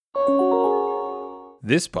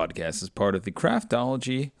This podcast is part of the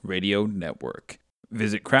Craftology Radio Network.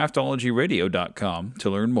 Visit craftologyradio.com to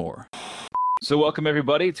learn more. So welcome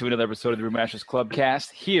everybody to another episode of the Brewmasters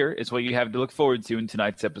Clubcast. Here is what you have to look forward to in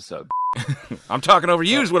tonight's episode. I'm talking over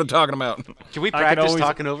you is what I'm talking about. Can we practice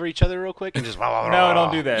talking over each other real quick and just No,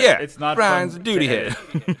 don't do that. Yeah, it's not Brian's fun a duty to head.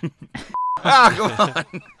 edit. Come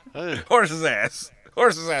on. Horse's ass.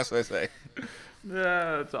 Horse's ass, I say.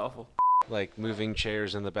 That's awful. like moving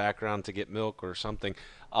chairs in the background to get milk or something.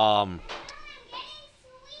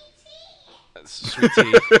 Sweet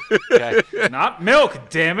tea. Okay. Not milk,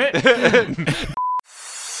 damn it.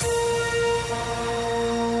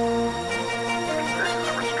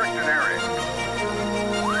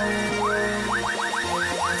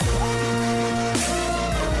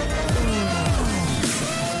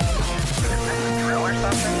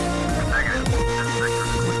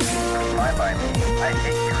 I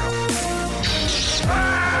hate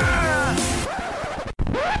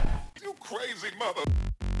you. You crazy mother.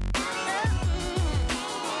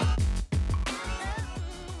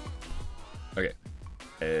 Okay.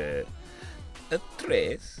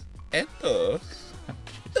 Tres, dos,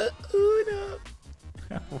 uno.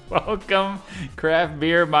 Welcome, Craft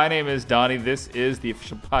Beer. My name is Donnie. This is the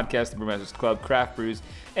official podcast of the Brewmasters Club, Craft Brews,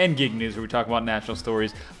 and Geek News, where we talk about national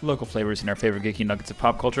stories, local flavors, and our favorite geeky nuggets of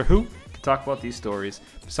pop culture. Who can talk about these stories?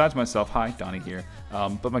 Besides myself, hi, Donnie here.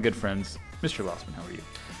 But my good friends, Mr. Lossman, how are you?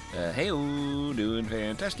 Hey-o, doing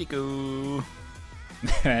fantastico.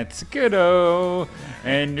 That's good-o.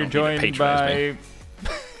 And you're Don't need to joined by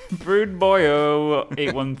Brood Boyo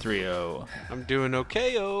 8130. I'm doing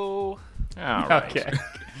okay-o. All right. Okay.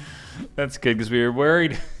 That's good because we were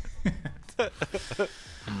worried.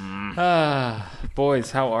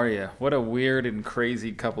 Boys, how are you? What a weird and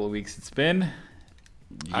crazy couple of weeks it's been.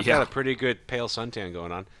 I've got a pretty good pale suntan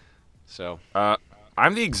going on. So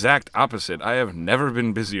I'm the exact opposite. I have never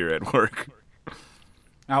been busier at work.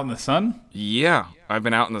 Out in the sun? Yeah, I've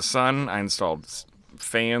been out in the sun. I installed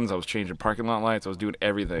fans. I was changing parking lot lights. I was doing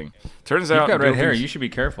everything. Turns out You've got red hair. buildings- You should be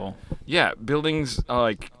careful. Yeah, buildings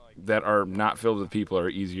that are not filled with people are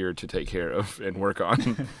easier to take care of and work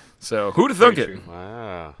on. So who'd have thunk Very it? true.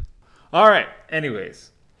 wow. All right.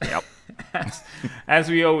 Anyways. Yep. As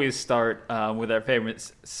we always start with our favorite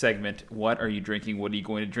segment, what are you drinking? What are you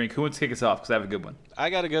going to drink? Who wants to kick us off? Because I have a good one. I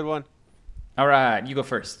got a good one. All right. You go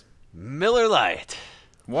first. Miller Lite.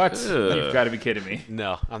 What? Ugh. You've got to be kidding me.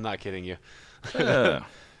 No, I'm not kidding you.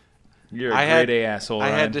 You're a I had- grade A asshole, I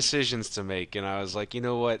Ryan. had decisions to make, and I was like, you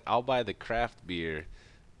know what? I'll buy the craft beer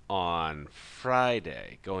on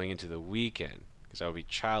Friday going into the weekend because I will be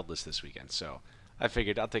childless this weekend. So I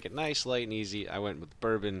figured I'll take it nice, light, and easy. I went with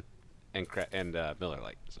bourbon and Miller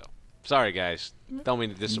Lite. So sorry, guys. Don't mean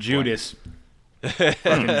to disappoint. Judas.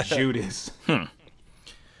 Fucking Judas.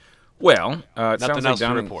 Well, it sounds Nothing like else to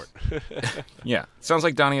Donnie. report. Yeah, sounds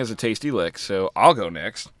like Donnie has a tasty lick, so I'll go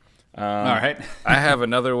next. All right. I have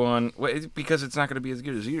another one because it's not going to be as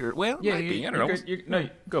good as yours. Well, it Yeah, might be. I don't know. No,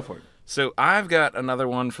 go for it. So I've got another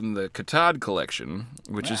one from the Katad collection,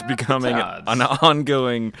 which is becoming Katads. an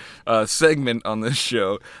ongoing segment on this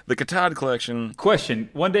show. The Katad collection. Question: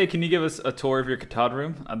 one day, can you give us a tour of your Katad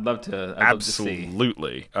room? I'd love to. I'd love to see.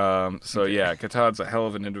 Absolutely. Yeah, Katad's a hell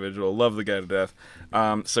of an individual. Love the guy to death.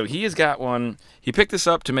 So he has got one. He picked this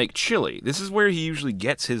up to make chili. This is where he usually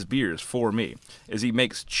gets his beers for me. Is he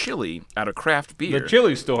makes chili out of craft beer The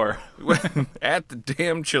chili store. at the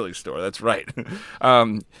damn chili store. That's right.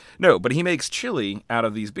 No, but he makes chili out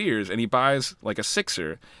of these beers, and he buys like a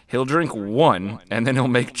sixer. He'll drink one, and then he'll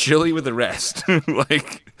make chili with the rest.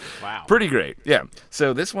 Wow. Pretty great. Yeah.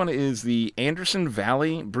 So this one is the Anderson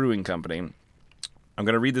Valley Brewing Company. I'm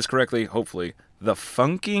going to read this correctly, hopefully. The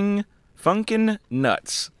Funkin'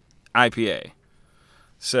 Nuts IPA.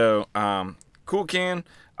 So, cool can.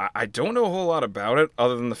 I don't know a whole lot about it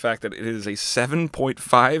other than the fact that it is a 7.5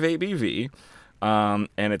 ABV.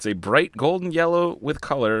 And it's a bright golden yellow with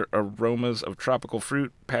color, aromas of tropical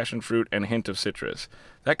fruit, passion fruit, and a hint of citrus.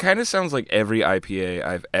 That kind of sounds like every IPA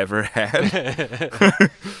I've ever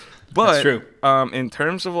had. But That's true. In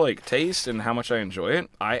terms of like taste and how much I enjoy it,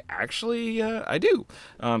 I actually I do.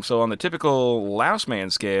 So on the typical Louse Man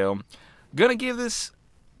scale, gonna give this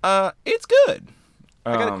it's good.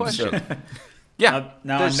 I got a question. Yeah.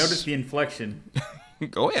 Now There's- I noticed the inflection.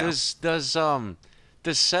 Oh yeah.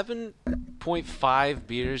 Does 7.5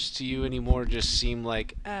 beers to you anymore just seem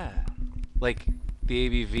like like the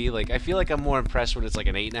ABV? Like I feel like I'm more impressed when it's like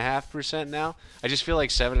an 8.5% now. I just feel like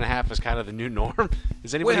 7.5 is kind of the new norm.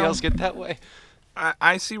 Does anybody Well, else get that way?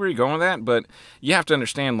 I see where you're going with that, but you have to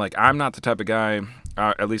understand, like, I'm not the type of guy,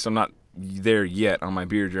 at least I'm not there yet on my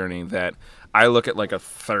beer journey, that I look at like a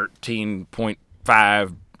 13.5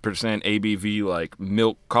 5% ABV like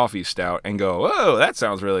milk coffee stout and go, "Whoa, that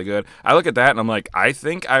sounds really good." I look at that and I'm like, I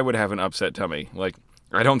think I would have an upset tummy. Like,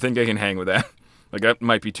 I don't think I can hang with that. Like, that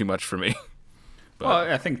might be too much for me. But,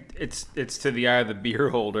 well, I think it's to the eye of the beer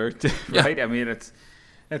holder, right? I mean, it's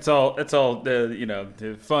all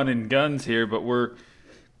the fun and guns here, but we're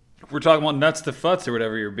talking about nuts to futz or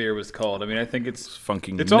whatever your beer was called. I mean, I think it's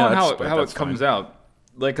funking it's all nuts, in but how that's it comes fine. out.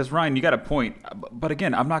 Like, because Ryan, you got a point, but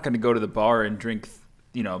again, I'm not going to go to the bar and drink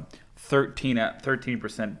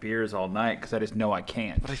 13% beers all night because I just know I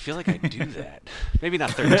can't. But I feel like I do that. Maybe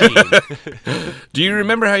not 13. Do you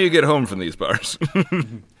remember how you get home from these bars?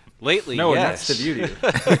 Lately, No, yes. and that's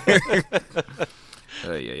the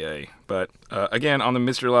beauty. Ay. But again, on the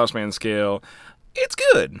Mr. Lousman scale, it's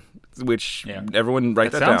good. Which Yeah. everyone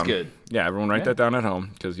write That that, sounds down. good. Yeah, everyone write Yeah. that down at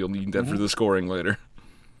home because you'll need that for the scoring later.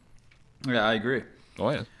 Yeah, I agree. Oh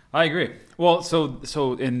yeah. I agree. Well, so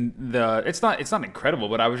in the it's not incredible,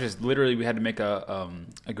 but I was just literally we had to make a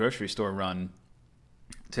grocery store run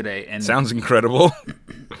today, and Sounds incredible.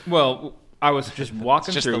 well, I was just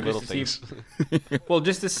walking Just through the little to see things. well,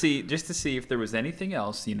 just to see if there was anything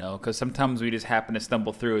else, because sometimes we just happen to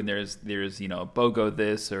stumble through and there's BOGO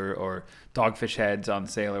this or Dogfish Heads on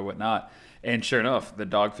sale or whatnot, and sure enough, the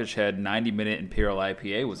Dogfish Head 90-minute Imperial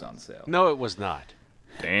IPA was on sale. No, it was not.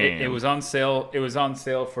 Damn. It was on sale. It was on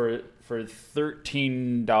sale for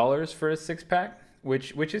 $13 for a 6-pack,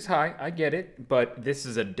 which is high. I get it, but this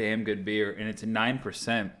is a damn good beer, and it's a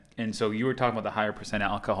 9%. And so you were talking about the higher percent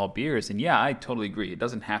alcohol beers, and yeah, I totally agree. It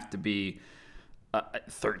doesn't have to be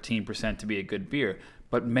 13% to be a good beer,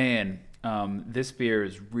 but man, this beer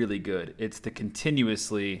is really good. It's the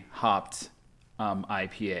continuously hopped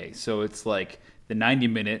IPA, so it's like the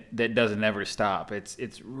 90-minute that doesn't ever stop.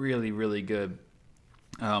 It's really really good.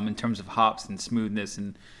 In terms of hops and smoothness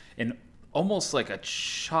and almost like a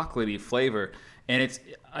chocolatey flavor. And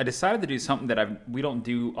I decided to do something that we don't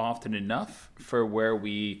do often enough for where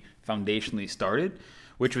we foundationally started,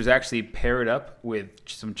 which was actually pair it up with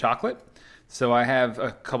some chocolate. So I have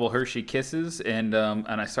a couple Hershey Kisses, and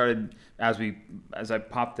I started as I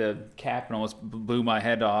popped the cap and almost blew my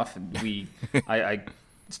head off. And I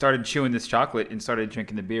started chewing this chocolate and started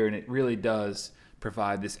drinking the beer, and it really does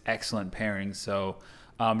provide this excellent pairing. So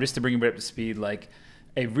just to bring it up to speed, like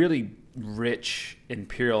a really rich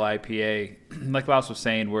Imperial IPA, like Laos was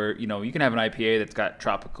saying, where you can have an IPA that's got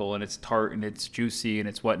tropical and it's tart and it's juicy and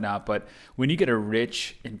it's whatnot, but when you get a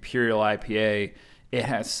rich Imperial IPA, it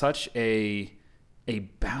has such a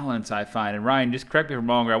balance, I find. And Ryan, just correct me if I'm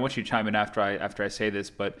wrong, or I want you to chime in after I say this,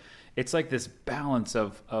 but it's like this balance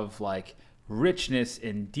of like richness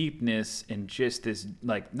and deepness and just this,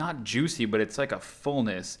 like, not juicy, but it's like a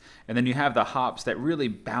fullness, and then you have the hops that really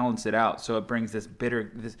balance it out, so it brings this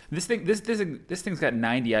bitter this thing's got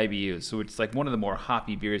 90 IBUs, so it's like one of the more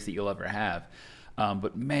hoppy beers that you'll ever have,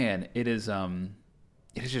 but man, it is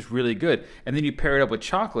just really good. And then you pair it up with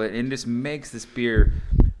chocolate and it just makes this beer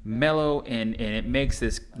mellow, and it makes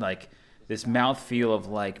this mouthfeel of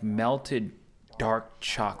like melted dark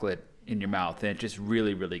chocolate in your mouth, and it's just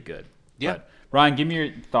really really good. Yeah. But, Ryan, give me your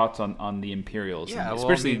thoughts on the Imperials, Yeah, and well,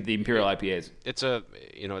 especially I mean, the Imperial IPAs. It's at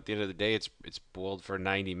the end of the day, it's boiled for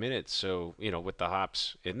 90 minutes, so with the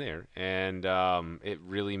hops in there, and it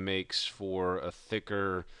really makes for a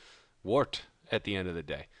thicker wort at the end of the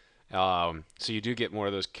day. So you do get more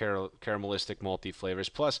of those caramelistic malty flavors.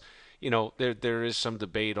 Plus, there is some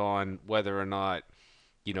debate on whether or not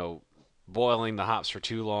boiling the hops for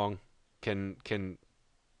too long can kind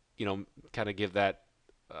of give that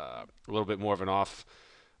a little bit more of an off,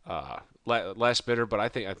 less bitter, but I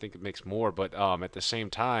think it makes more. But at the same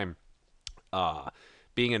time,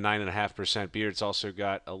 being a 9.5% beer, it's also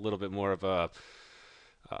got a little bit more of a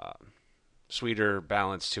sweeter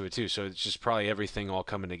balance to it too. So it's just probably everything all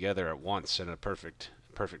coming together at once in a perfect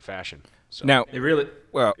fashion. So Now, It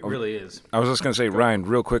really is. I was just going to say, Ryan,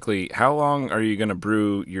 real quickly, how long are you going to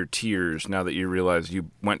brew your tears now that you realize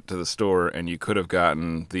you went to the store and you could have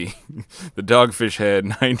gotten the Dogfish Head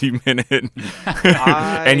 90-minute,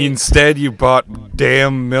 and instead you bought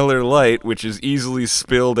damn Miller Lite, which is easily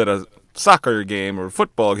spilled at a soccer game or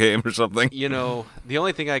football game or something? the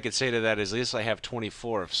only thing I could say to that is at least I have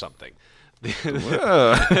 24 of something.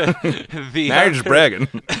 Now you're just bragging.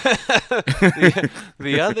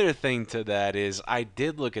 The other thing to that is I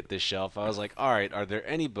did look at the shelf. I was like, all right, are there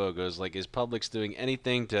any BOGOs? Like, is Publix doing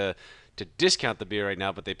anything to discount the beer right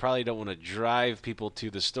now? But they probably don't want to drive people to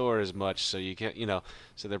the store as much, so you can't,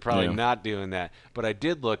 so they're probably not doing that. But I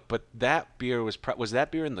did look, but that beer was that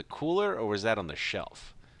beer in the cooler or was that on the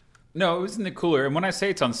shelf? No, it was in the cooler. And when I say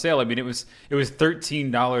it's on sale, I mean it was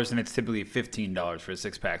 $13 and it's typically $15 for a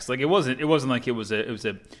 6-pack. So like it wasn't like it was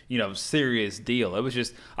a serious deal. It was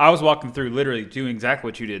just I was walking through literally doing exactly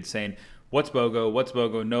what you did, saying, what's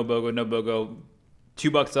BOGO, no BOGO,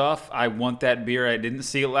 $2 off. I want that beer. I didn't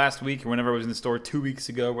see it last week or whenever I was in the store 2 weeks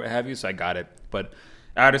ago, what have you, so I got it. But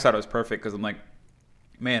I just thought it was perfect because I'm like,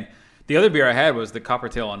 man, the other beer I had was the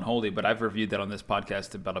Coppertail Unholy, but I've reviewed that on this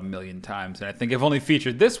podcast about 1,000,000 times, and I think I've only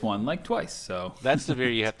featured this one like twice. So That's the beer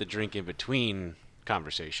you have to drink in between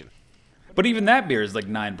conversation. But even that beer is like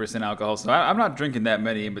 9% alcohol, so I'm not drinking that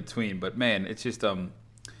many in between. But man, it's just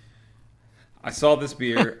I saw this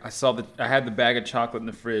beer, I had the bag of chocolate in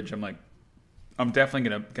the fridge. I'm like, I'm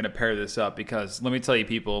definitely gonna pair this up because let me tell you,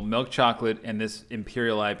 people, milk chocolate and this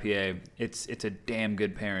Imperial IPA, it's a damn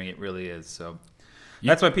good pairing. It really is. So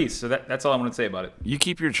that's my piece. So that's all I want to say about it. You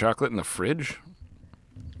keep your chocolate in the fridge?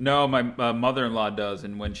 No, my mother-in-law does,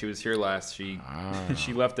 and when she was here last, she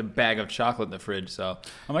left a bag of chocolate in the fridge. So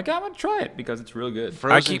I'm like, I'm gonna try it because it's real good.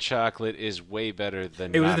 Frozen chocolate is way better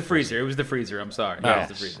than. It was the freezer. It was the freezer. I'm sorry. Yes.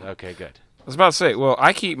 It was the freezer. Okay, good. I was about to say, well,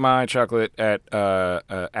 I keep my chocolate at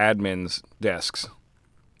admin's desks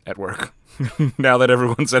at work. Now that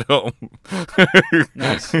everyone's at home.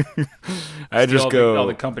 Nice. I just go. All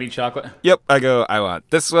the company chocolate. Yep, I go, I want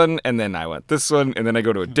this one, and then I want this one, and then I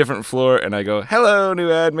go to a different floor, and I go, hello, new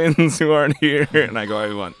admins who aren't here, and I go,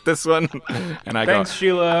 I want this one, and I Thanks, go,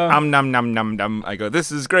 Sheila. nom. I go,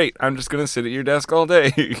 this is great. I'm just going to sit at your desk all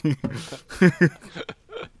day.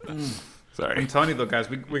 Sorry. I'm telling you though, guys,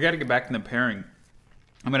 we got to get back in the pairing.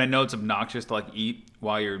 I mean, I know it's obnoxious to like eat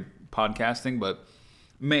while you're podcasting, but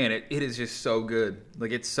man, it is just so good.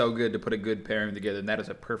 Like it's so good to put a good pairing together, and that is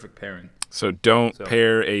a perfect pairing. So don't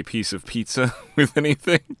pair a piece of pizza with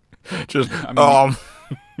anything. Just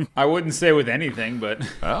I wouldn't say with anything, but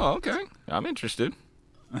oh, okay. I'm interested.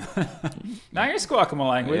 now you're squawking my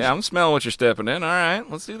language. Yeah, I'm smelling what you're stepping in. All right,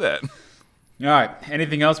 let's do that. All right.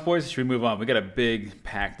 Anything else, boys? Or should we move on? We got a big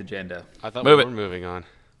packed agenda. I thought Move we it. were moving on.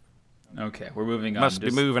 Okay, we're moving on. Must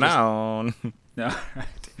be moving on. No, all right.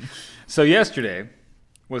 So yesterday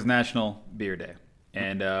was National Beer Day,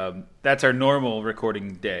 and that's our normal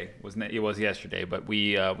recording day. It was yesterday, but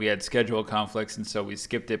we had schedule conflicts, and so we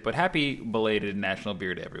skipped it. But happy belated National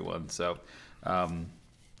Beer Day, everyone. So,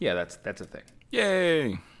 yeah, that's a thing.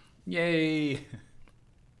 Yay! Yay!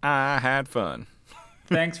 I had fun.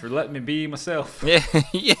 Thanks for letting me be myself. Yeah.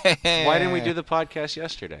 Why didn't we do the podcast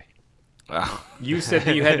yesterday? Oh, You said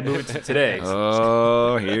that you had to move it to today.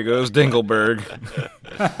 oh here goes Dingleberg.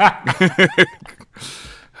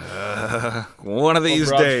 One of these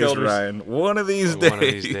broad days, shoulders. Ryan. One of these days. One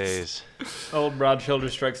of these days. Old broad shoulder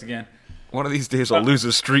strikes again. One of these days I'll lose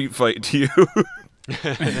a street fight to you.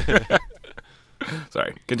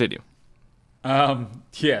 Sorry, continue.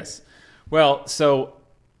 Yes. Well, so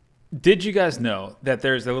did you guys know that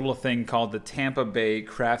there's a little thing called the Tampa Bay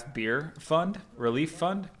Craft Beer Fund, Relief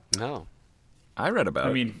Fund? No. I read about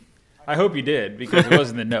I it. mean, I hope you did because it was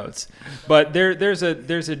in the notes. But there was a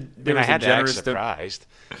I had to act surprised.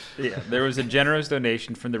 there was a generous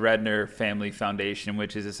donation from the Redner Family Foundation,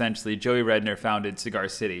 which is essentially Joey Redner founded Cigar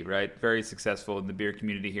City, right? Very successful in the beer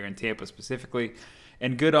community here in Tampa specifically,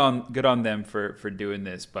 and good on them for doing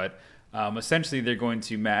this. But essentially, they're going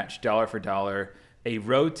to match dollar for dollar a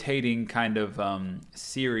rotating kind of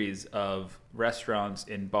series of restaurants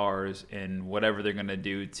and bars and whatever they're going to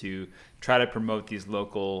do to try to promote these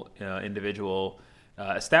local individual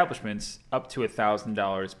establishments up to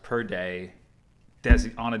 $1,000 per day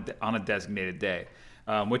on a designated day,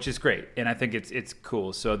 which is great, and I think it's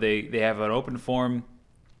cool. So they have an open form.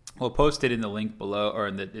 We'll post it in the link below or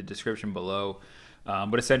in the description below.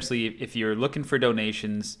 But essentially, if you're looking for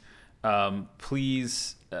donations,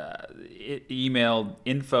 please email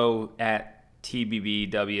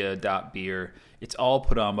info@tbbw.beer. It's all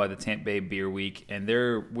put on by the Tampa Bay Beer Week, and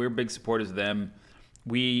we're big supporters of them.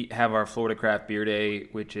 We have our Florida Craft Beer Day,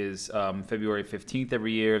 which is February 15th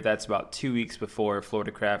every year. That's about 2 weeks before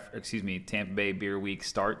Tampa Bay Beer Week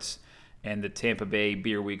starts. And the Tampa Bay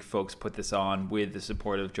Beer Week folks put this on with the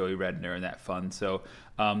support of Joey Redner and that fund. So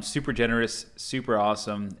super generous, super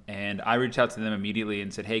awesome. And I reached out to them immediately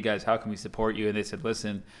and said, hey, guys, how can we support you? And they said,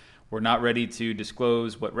 listen, we're not ready to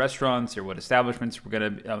disclose what restaurants or what establishments we're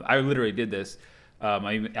going to I literally did this. I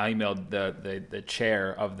emailed the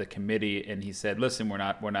chair of the committee, and he said, listen, we're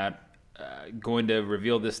not going to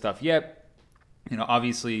reveal this stuff yet. You know,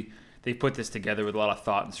 obviously, they put this together with a lot of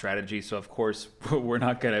thought and strategy. So of course we're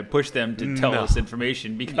not going to push them to tell us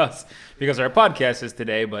information because our podcast is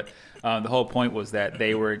today. But the whole point was that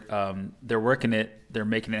they're working it, they're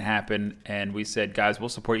making it happen, and we said, guys, we'll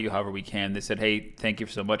support you however we can. They said, hey, thank you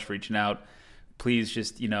so much for reaching out. Please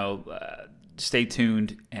just stay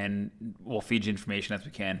tuned, and we'll feed you information as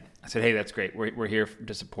we can. I said, hey, that's great. We're here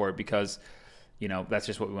to support because that's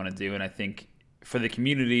just what we want to do. And I think for the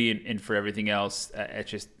community and for everything else,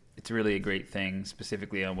 it's really a great thing,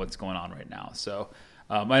 specifically on what's going on right now. So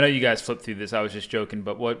I know you guys flipped through this. I was just joking,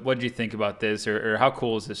 but what did you think about this, or how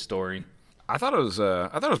cool is this story? I thought it was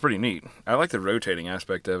pretty neat. I like the rotating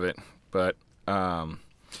aspect of it, but I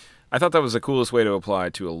thought that was the coolest way to apply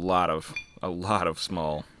to a lot of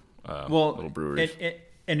small little breweries.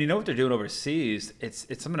 And you know what they're doing overseas? It's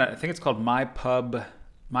something I think it's called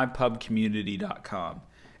mypubcommunity.com.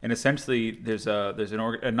 And essentially, there's a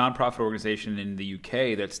nonprofit organization in the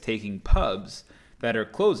UK that's taking pubs that are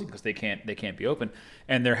closing because they can't be open,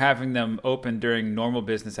 and they're having them open during normal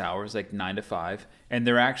business hours, like 9 to 5, and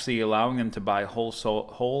they're actually allowing them to buy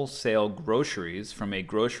wholesale groceries from a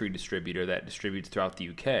grocery distributor that distributes throughout the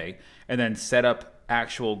UK, and then set up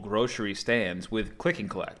actual grocery stands with click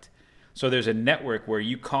and collect. So there's a network where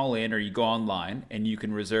you call in or you go online and you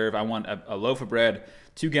can reserve, I want a loaf of bread,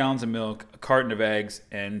 2 gallons of milk, a carton of eggs,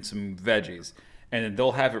 and some veggies. And then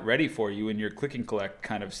they'll have it ready for you in your click and collect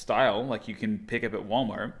kind of style, like you can pick up at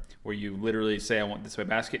Walmart, where you literally say, I want this in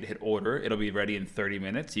my basket, hit order. It'll be ready in 30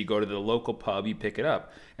 minutes. You go to the local pub, you pick it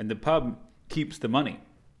up. And the pub keeps the money,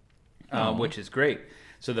 which is great.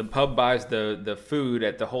 So the pub buys the food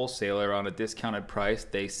at the wholesaler on a discounted price.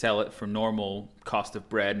 They sell it for normal cost of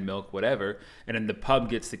bread, milk, whatever. And then the pub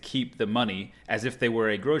gets to keep the money as if they were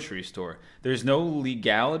a grocery store. There's no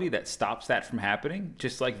legality that stops that from happening,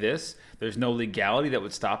 just like this. There's no legality that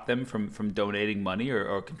would stop them from donating money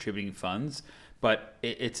or contributing funds. But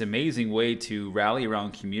it's an amazing way to rally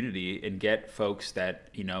around community and get folks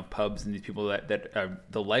that, pubs and these people that are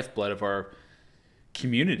the lifeblood of our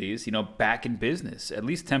communities, back in business, at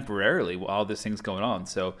least temporarily, while all this thing's going on.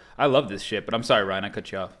 So I love this shit, but I'm sorry, Ryan, I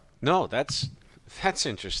cut you off. No, that's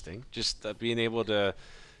interesting. Just being able to.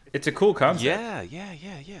 It's a cool concept. Yeah. I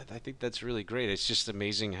think that's really great. It's just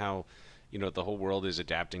amazing how, the whole world is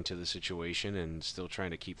adapting to the situation and still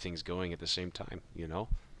trying to keep things going at the same time.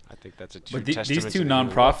 I think that's a true testament. These two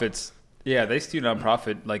nonprofits,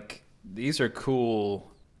 like these are cool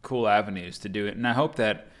avenues to do it, and I hope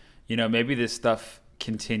that maybe this stuff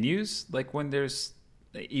continues, like when there's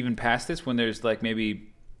even past this, when there's like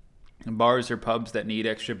maybe bars or pubs that need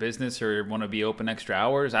extra business or want to be open extra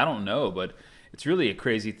hours. I don't know, but it's really a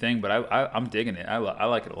crazy thing. But I'm digging it. I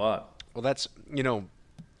like it a lot. Well, that's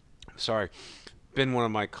been one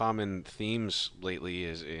of my common themes lately.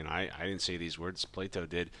 Is I didn't say these words. Plato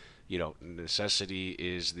did. Necessity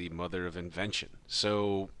is the mother of invention.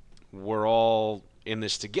 So we're all in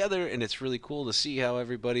this together, and it's really cool to see how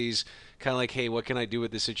everybody's kind of like, hey, what can I do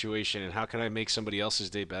with this situation, and how can I make somebody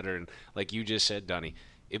else's day better? And like you just said, Donnie,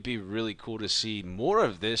 it'd be really cool to see more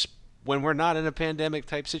of this when we're not in a pandemic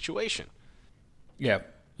type situation. Yeah.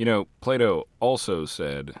 Plato also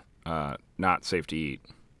said, not safe to eat.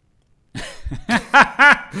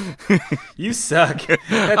 You suck.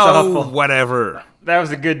 That's awful. Whatever. That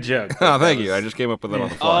was a good joke. Oh, thank you. I just came up with that on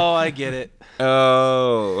the fly. Oh, I get it.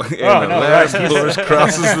 Oh, and the last course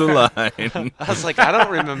crosses the line. I was like, I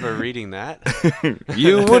don't remember reading that.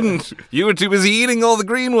 You wouldn't. You were too busy eating all the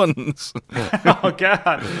green ones. Oh,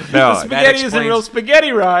 God. No, the spaghetti isn't real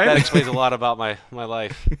spaghetti, Ryan. That explains a lot about my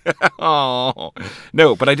life. Oh,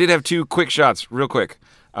 no, but I did have 2 quick shots, real quick.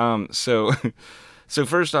 So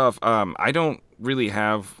first off, I don't really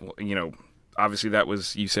have, obviously that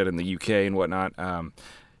was, you said, in the UK and whatnot.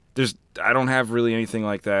 I don't have really anything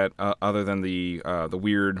like that other than the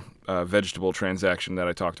weird vegetable transaction that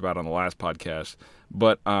I talked about on the last podcast.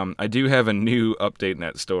 But I do have a new update in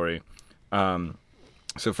that story.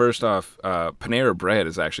 So first off, Panera Bread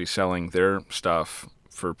is actually selling their stuff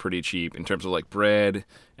for pretty cheap in terms of like bread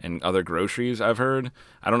and other groceries, I've heard.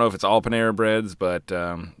 I don't know if it's all Panera Breads, but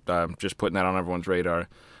just putting that on everyone's radar.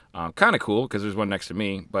 Kind of cool because there's one next to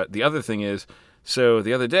me. But the other thing is, so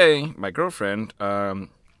the other day, my girlfriend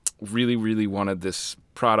really, really wanted this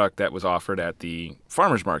product that was offered at the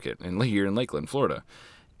farmer's market here in Lakeland, Florida.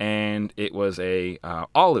 And it was a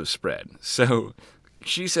olive spread. So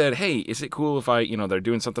she said, hey, is it cool if they're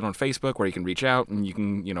doing something on Facebook where you can reach out and you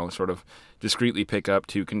can, sort of discreetly pick up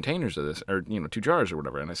 2 containers of this or, 2 jars or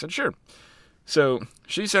whatever. And I said, sure. So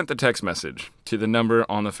she sent the text message to the number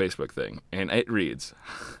on the Facebook thing, and it reads,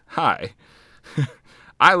 hi,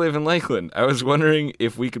 I live in Lakeland. I was wondering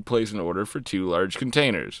if we could place an order for 2 large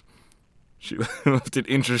containers. She left it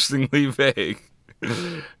interestingly vague.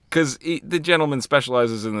 Because the gentleman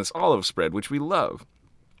specializes in this olive spread, which we love.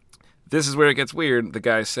 This is where it gets weird. The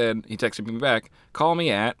guy said, he texted me back, call me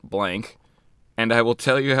at blank, and I will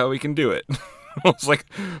tell you how we can do it. I was like,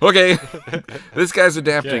 okay, this guy's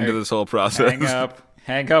adapting to this whole process.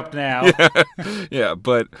 Hang up now. Yeah,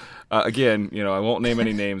 but again, I won't name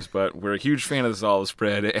any names, but we're a huge fan of this olive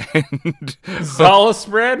spread. And olive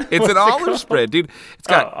spread? It's an olive spread, dude. It's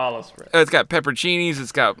got olive spread. It's got pepperoncinis.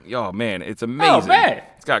 It's got man, it's amazing. Oh man,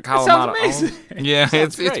 it's got Kalamata. sounds amazing. Yeah,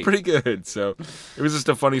 it's great. pretty good. So it was just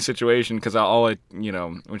a funny situation because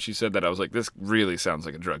when she said that, I was like, this really sounds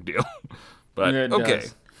like a drug deal. But Yeah, it okay.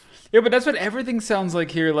 does. Yeah, but that's what everything sounds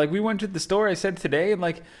like here. Like, we went to the store, I said today, and,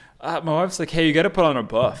 like, my wife's like, hey, you got to put on a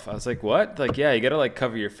buff. I was like, what? Like, yeah, you got to, like,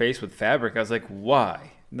 cover your face with fabric. I was like,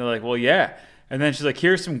 why? And they're like, well, yeah. And then she's like,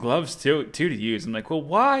 here's some gloves, too to use. I'm like, well,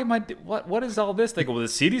 why am I, what is all this? Like, well, the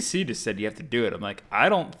CDC just said you have to do it. I'm like, I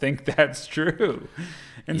don't think that's true.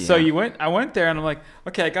 And so I went there, and I'm like,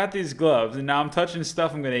 okay, I got these gloves, and now I'm touching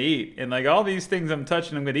stuff I'm going to eat. And, like, all these things I'm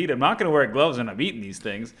touching, I'm going to eat. I'm not going to wear gloves when I'm eating these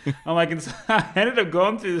things. I'm like, and so I ended up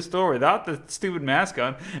going through the store without the stupid mask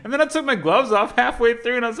on. And then I took my gloves off halfway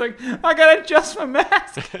through, and I was like, I got to adjust my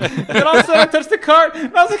mask. And then all of a sudden I touched the cart,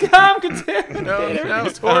 and I was like, I'm contaminated.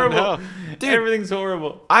 Everything's horrible. no. Dude, everything's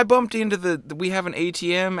horrible. I bumped into we have an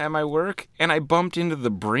ATM at my work, and I bumped into the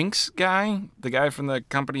Brinks guy, the guy from the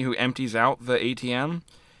company who empties out the ATM.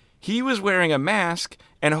 He was wearing a mask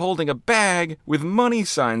and holding a bag with money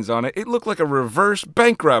signs on it. It looked like a reverse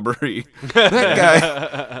bank robbery. That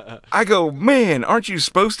guy, I go, man, aren't you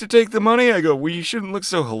supposed to take the money? I go, well, you shouldn't look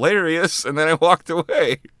so hilarious. And then I walked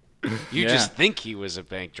away. You Yeah. just think he was a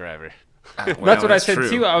bank driver. That's what I said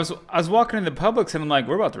too. I was walking in the Publix, and I'm like,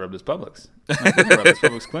 we're about to rub this Publix. Like, we're gonna rub this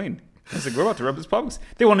Publix clean. I was like, we're about to rub this Publix.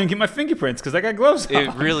 They won't even get my fingerprints because I got gloves on.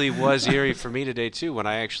 It really was eerie for me today too when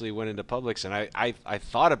I actually went into Publix and I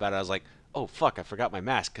thought about it. I was like, oh fuck, I forgot my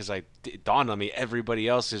mask because it dawned on me everybody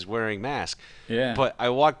else is wearing masks. Yeah. But I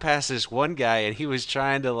walked past this one guy and he was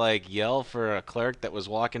trying to like yell for a clerk that was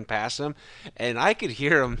walking past him, and I could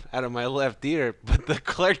hear him out of my left ear, but the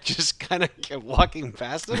clerk just kind of kept walking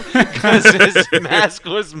past him because his mask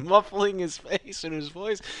was muffling his face and his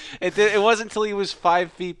voice. It wasn't until he was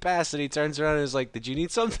 5 feet past that he turns around and is like, "Did you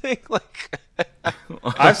need something?" Like.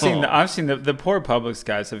 I've seen the poor Publix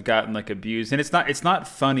guys have gotten like abused, and it's not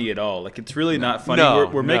funny at all. Like, it's really not funny. No,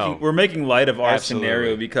 We're making light of our Absolutely.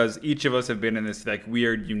 scenario because each of us have been in this like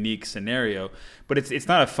weird, unique scenario. But it's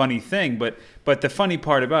not a funny thing. But the funny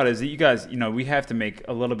part about it is that you guys, we have to make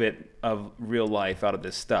a little bit of real life out of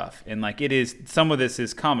this stuff, and like it is, some of this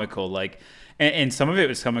is comical, like, and some of it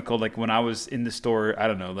was comical. Like when I was in the store, I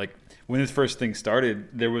don't know, like when this first thing started,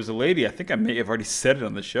 there was a lady. I think I may have already said it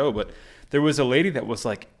on the show, but there was a lady that was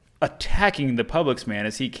like attacking the Publix man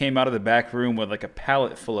as he came out of the back room with like a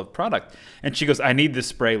pallet full of product. And she goes, I need this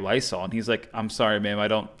spray Lysol. And he's like, I'm sorry, ma'am. I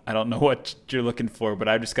don't know what you're looking for, but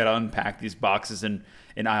I just got to unpack these boxes in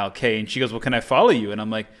aisle K. And she goes, well, can I follow you? And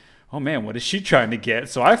I'm like, oh man, what is she trying to get?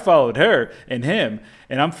 So I followed her and him,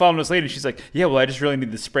 and I'm following this lady, and she's like, yeah, well, I just really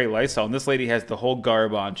need the spray Lysol. And this lady has the whole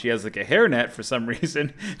garb on. She has like a hairnet for some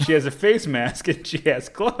reason. She has a face mask, and she has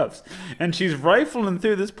gloves. And she's rifling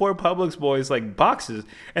through this poor Publix boy's like boxes.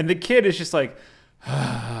 And the kid is just like,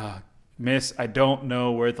 miss, I don't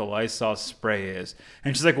know where the Lysol spray is.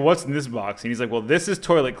 And she's like, well, what's in this box? And he's like, well, this is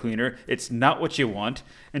toilet cleaner. It's not what you want.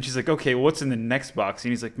 And she's like, okay, well, what's in the next box?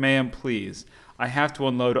 And he's like, ma'am, please. I have to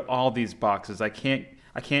unload all these boxes. I can't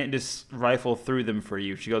just rifle through them for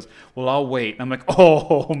you. She goes, well, I'll wait. And I'm like,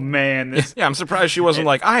 oh, man. This. Yeah, I'm surprised she wasn't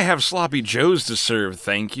like, I have sloppy joes to serve,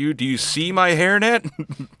 thank you. Do you see my hairnet?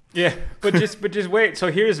 Yeah, but just wait.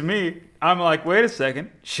 So here's me. I'm like, wait a second.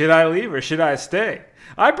 Should I leave or should I stay?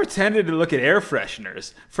 I pretended to look at air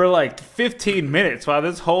fresheners for like 15 minutes while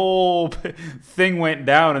this whole thing went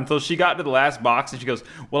down until she got to the last box and she goes,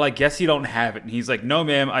 well, I guess you don't have it. And he's like, no,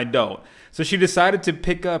 ma'am, I don't. So she decided to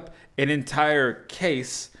pick up an entire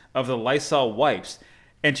case of the Lysol wipes.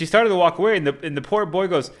 And she started to walk away, and the poor boy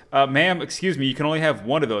goes, ma'am, excuse me, you can only have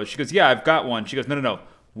one of those. She goes, yeah, I've got one. She goes, no,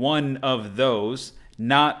 one of those,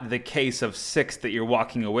 not the case of 6 that you're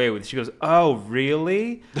walking away with. She goes, oh,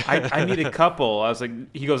 really? I need a couple. I was like,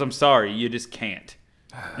 he goes, I'm sorry, you just can't.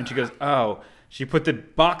 And she goes, oh. She put the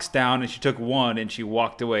box down, and she took one, and she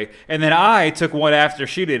walked away. And then I took one after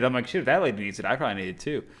she did. I'm like, shit, if that lady needs it, I probably need it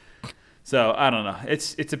too. So I don't know.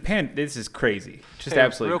 It's a pan. This is crazy. Just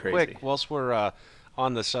absolutely crazy. Real quick, whilst we're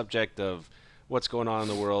on the subject of what's going on in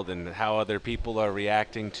the world and how other people are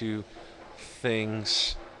reacting to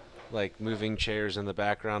things like moving chairs in the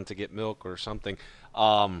background to get milk or something.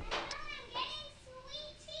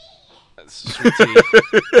 sweet tea.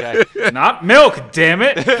 Okay. Not milk, damn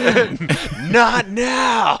it. Not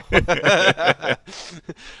now.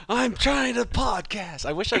 I'm trying to podcast.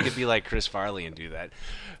 I wish I could be like Chris Farley and do that.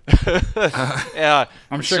 Yeah,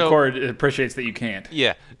 I'm sure so- Cord appreciates that you can't.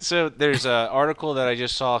 Yeah. So there's an article that I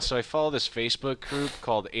just saw. So I follow this Facebook group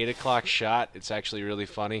called 8 O'Clock Shot. It's actually really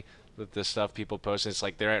funny with the stuff people post. It's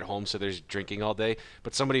like they're at home, so there's drinking all day.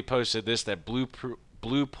 But somebody posted this, that Blue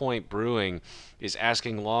Point Brewing is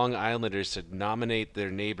asking Long Islanders to nominate their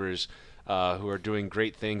neighbors who are doing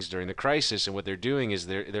great things during the crisis. And what they're doing is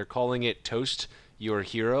they're calling it Toast Your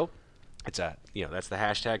Hero. It's that's the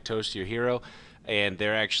hashtag Toast Your Hero. And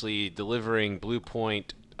they're actually delivering Blue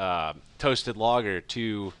Point toasted lager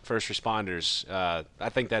to first responders. I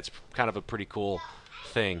think that's kind of a pretty cool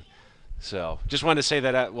thing. So just wanted to say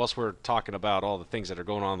that whilst we're talking about all the things that are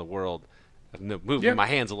going on in the world. I'm moving my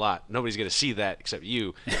hands a lot. Nobody's going to see that except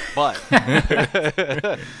you. But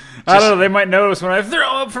I don't know. They might notice when I throw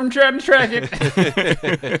up from trying to track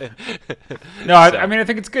it. No, I mean, I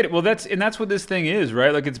think it's good. Well, that's what this thing is,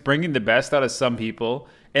 right? Like, it's bringing the best out of some people.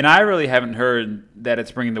 And I really haven't heard that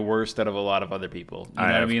it's bringing the worst out of a lot of other people. You know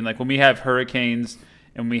what I mean? Like, when we have hurricanes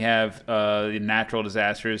and we have natural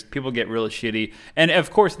disasters, people get really shitty. And,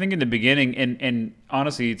 of course, I think in the beginning, and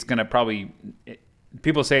honestly, it's going to probably...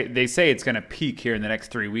 People say it's going to peak here in the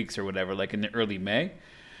next 3 weeks or whatever, like in the early May.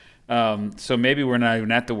 So maybe we're not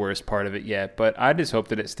even at the worst part of it yet. But I just hope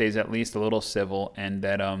that it stays at least a little civil, and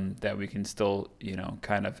that we can still,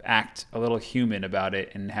 kind of act a little human about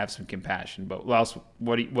it and have some compassion. But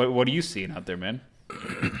what are you seeing out there, man?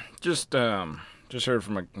 Just heard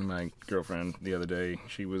from my girlfriend the other day.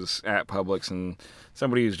 She was at Publix, and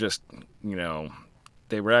somebody was just,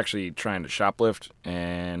 they were actually trying to shoplift,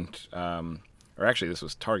 and or actually this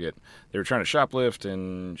was Target. They were trying to shoplift,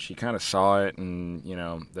 and she kind of saw it, and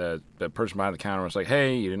the person behind the counter was like,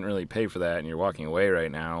 "Hey, you didn't really pay for that, and you're walking away right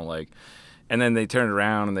now." Like, and then they turned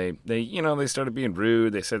around and they started being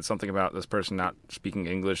rude. They said something about this person not speaking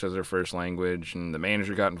English as their first language, and the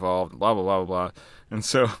manager got involved. Blah blah blah blah blah. And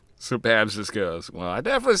so Babs just goes, "Well, I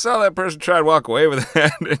definitely saw that person try to walk away with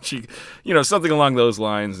that," and she, something along those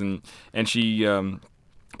lines, and she.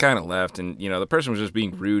 Kind of left, and the person was just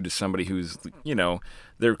being rude to somebody who's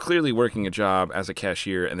they're clearly working a job as a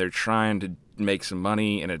cashier, and they're trying to make some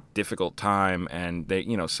money in a difficult time, and they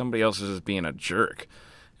somebody else is just being a jerk.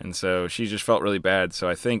 And so she just felt really bad. So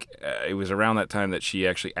I think it was around that time that she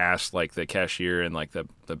actually asked like the cashier and like the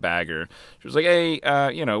bagger. She was like, "Hey,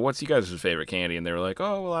 what's you guys' favorite candy?" And they were like,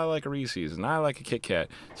 "Oh, well, I like a Reese's and I like a Kit Kat."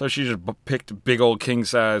 So she just picked a big old king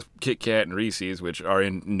size Kit Kat and Reese's, which are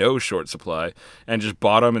in no short supply, and just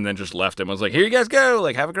bought them and then just left them. I was like, "Here you guys go.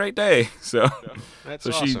 Like, have a great day." So that's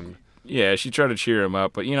awesome. She tried to cheer him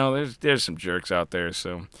up, but there's some jerks out there.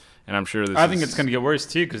 So. And I'm sure I think it's going to get worse,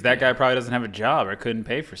 too, because that guy probably doesn't have a job or couldn't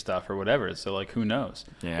pay for stuff or whatever. So, like, who knows?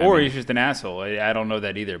 Yeah, or he's just an asshole. I don't know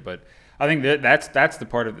that either. But I think that's the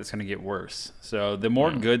part of it that's going to get worse. So the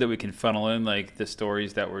more good that we can funnel in, like, the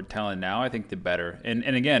stories that we're telling now, I think the better. And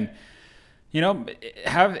again,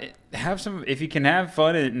 have some, if you can have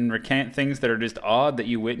fun and recant things that are just odd that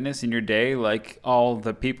you witness in your day, like all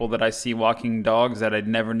the people that I see walking dogs that I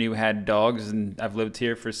never knew had dogs, and I've lived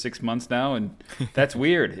here for 6 months now, and that's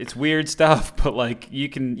weird. It's weird stuff, but like you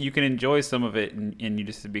can enjoy some of it, and you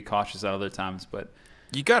just have to be cautious at other times. But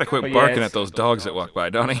you got to quit barking at those dogs that walk by,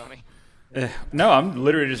 Donnie. No, I'm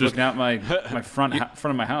literally just looking out my front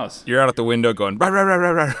of my house. You're out at the window going, rah, rah, rah,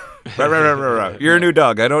 rah, rah, rah, rah, rah, rah, rah. You're a new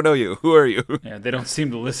dog. I don't know you. Who are you? Yeah, they don't seem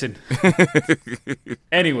to listen.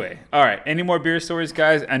 Anyway, all right. Any more beer stories,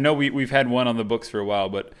 guys? I know we've had one on the books for a while,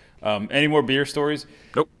 but any more beer stories?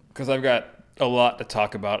 Nope. Because I've got a lot to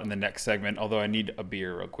talk about in the next segment, although I need a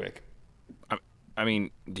beer real quick. I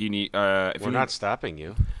mean, do you need... We're not stopping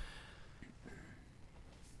you.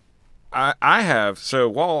 I have, so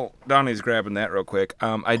while Donnie's grabbing that real quick,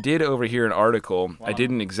 I did overhear an article. Wow. I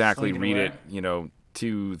didn't exactly read it,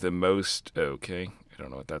 to the most, okay, I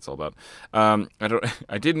don't know what that's all about.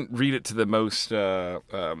 I didn't read it to the most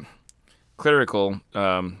clerical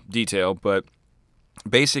detail, but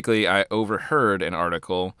basically I overheard an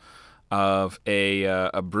article of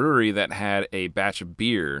a brewery that had a batch of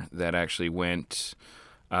beer that actually went...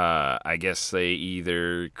 I guess they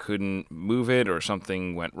either couldn't move it or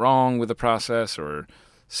something went wrong with the process or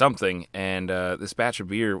something. And this batch of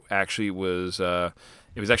beer actually was, there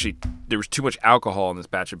was too much alcohol in this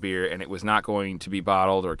batch of beer, and it was not going to be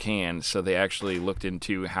bottled or canned. So they actually looked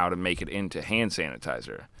into how to make it into hand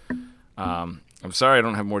sanitizer. I'm sorry I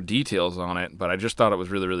don't have more details on it, but I just thought it was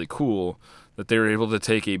really, really cool that they were able to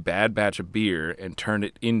take a bad batch of beer and turn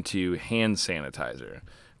it into hand sanitizer,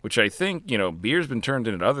 which I think, beer's been turned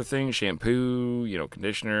into other things, shampoo,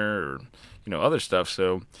 conditioner, or, other stuff.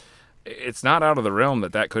 So it's not out of the realm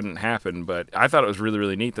that couldn't happen. But I thought it was really,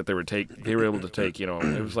 really neat that they were able to take,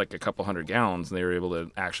 it was like a couple 100 gallons, and they were able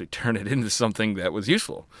to actually turn it into something that was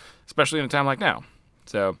useful, especially in a time like now.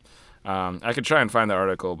 So I could try and find the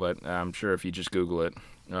article, but I'm sure if you just Google it,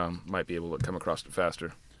 might be able to come across it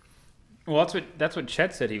faster. Well, that's what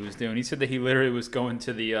Chet said he was doing. He said that he literally was going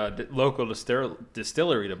to the local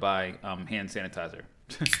distillery to buy hand sanitizer.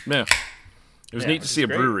 Yeah, it was neat to see a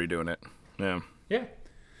brewery doing it. Yeah.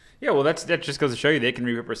 Yeah. Well, that just goes to show you they can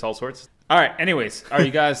repurpose all sorts. All right. Anyways, are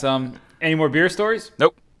you guys any more beer stories?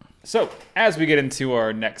 Nope. So, as we get into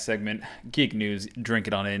our next segment, Geek News, drink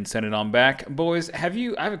it on in, send it on back. Boys, I have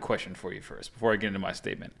a question for you first before I get into my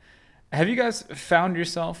statement. Have you guys found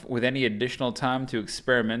yourself with any additional time to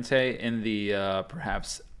experimente in the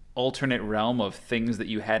perhaps alternate realm of things that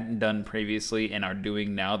you hadn't done previously and are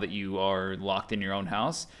doing now that you are locked in your own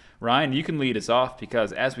house? Ryan, you can lead us off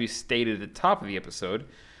because, as we stated at the top of the episode,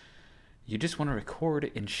 you just want to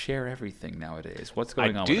record and share everything nowadays. What's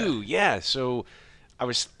going on with that? I do, yeah. So I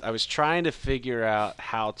was trying to figure out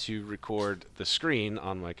how to record the screen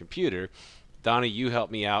on my computer. Donnie, you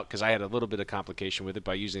helped me out because I had a little bit of complication with it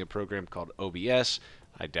by using a program called OBS.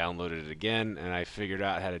 I downloaded it again, and I figured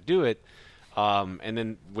out how to do it, and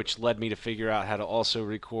then which led me to figure out how to also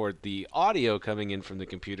record the audio coming in from the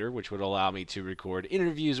computer, which would allow me to record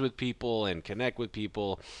interviews with people and connect with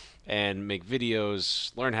people and make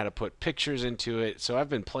videos, learn how to put pictures into it. So I've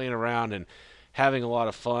been playing around and having a lot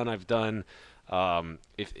of fun. I've done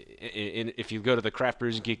if you go to the Craft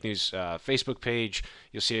Brews and Geek News Facebook page,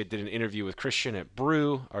 you'll see I did an interview with Christian at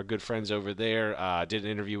Brew, our good friends over there. Did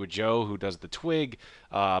an interview with Joe, who does the Twig,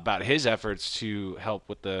 about his efforts to help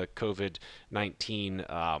with the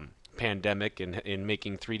COVID-19 pandemic and in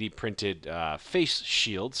making 3D printed face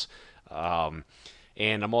shields. And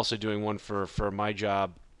I'm also doing one for my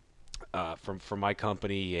job. From my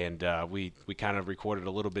company, and we kind of recorded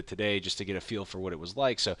a little bit today just to get a feel for what it was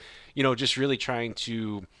like. So, just really trying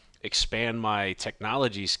to expand my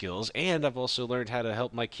technology skills, and I've also learned how to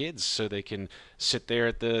help my kids so they can sit there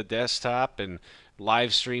at the desktop and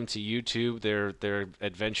live stream to YouTube their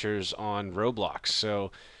adventures on Roblox.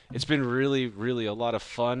 So it's been really, really a lot of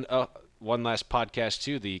fun. One last podcast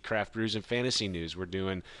too, the Craft Brews and Fantasy News we're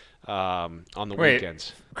doing on the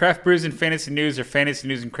weekends. Craft Brews and Fantasy News or Fantasy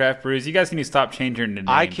News and Craft Brews? You guys need to stop changing the names.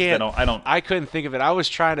 I can't. I couldn't think of it. I was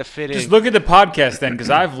trying to fit in. Just look at the podcast then,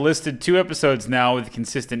 because I've listed 2 episodes now with a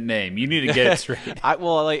consistent name. You need to get it straight.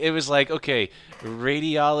 It was like, okay,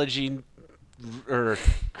 radiology or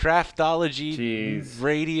craftology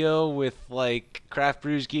radio with like Craft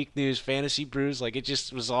Brews, Geek News, Fantasy Brews. Like, it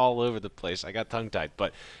just was all over the place. I got tongue-tied,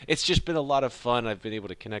 but it's just been a lot of fun. I've been able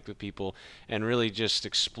to connect with people and really just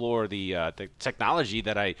explore the technology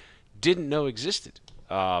that I didn't know existed.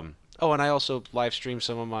 And I also live stream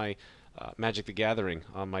some of my Magic the Gathering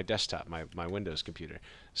on my desktop, my Windows computer.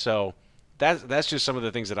 So that's just some of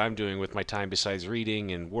the things that I'm doing with my time besides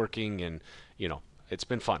reading and working, and it's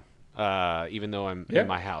been fun. Even though I'm in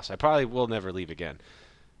my house, I probably will never leave again,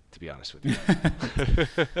 to be honest with you.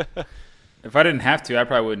 If I didn't have to, I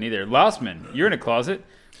probably wouldn't either. Lousman, you're in a closet.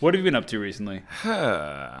 What have you been up to recently?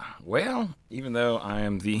 Well, even though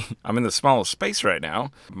I'm in the smallest space right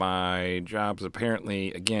now, my job's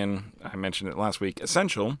apparently, again, I mentioned it last week,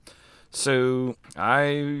 essential. So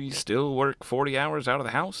I still work 40 hours out of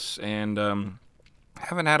the house, and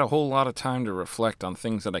haven't had a whole lot of time to reflect on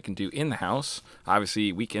things that I can do in the house.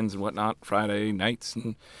 Obviously, weekends and whatnot, Friday nights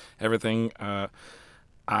and everything.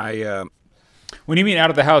 When you mean out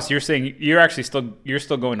of the house, you're saying you're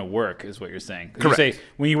still going to work, is what you're saying. Correct. You say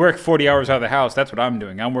when you work 40 hours out of the house, that's what I'm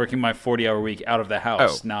doing. I'm working my 40-hour week out of the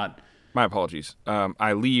house, not. My apologies.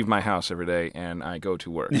 I leave my house every day and I go to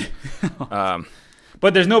work.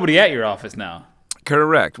 But there's nobody at your office now.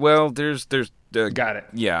 Correct. Well, there's got it.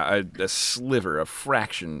 Yeah, a sliver, a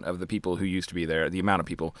fraction of the people who used to be there, the amount of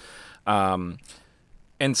people.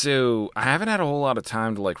 And so I haven't had a whole lot of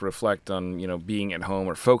time to reflect on, being at home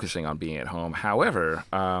or focusing on being at home. However,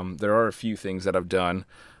 there are a few things that I've done.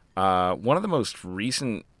 One of the most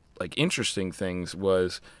recent, interesting things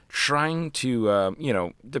was trying to,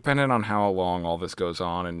 depending on how long all this goes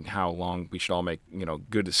on and how long we should all make,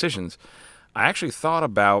 good decisions, I actually thought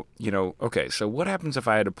about, okay, so what happens if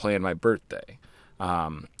I had to plan my birthday?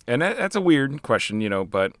 And that's a weird question,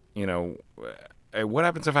 but, what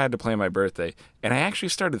happens if I had to plan my birthday? And I actually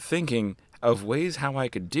started thinking of ways how I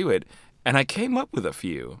could do it, and I came up with a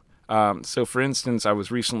few. So, for instance, I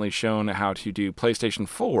was recently shown how to do PlayStation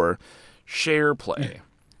 4 share play.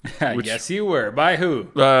 Yes, you were. By who?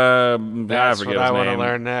 I That's forget what his I want to name.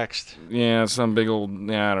 learn next. Yeah, some big old,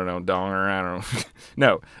 I don't know, donger, I don't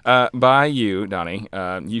know. No, by you, Donnie.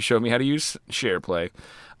 You showed me how to use SharePlay.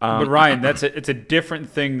 But Ryan, it's a different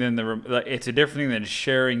thing than it's a different thing than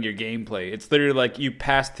sharing your gameplay. It's literally like you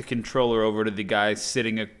pass the controller over to the guy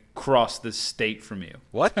sitting across the state from you.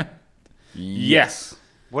 What? Yes.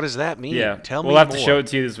 What does that mean? Yeah. Tell me We'll have more. to show it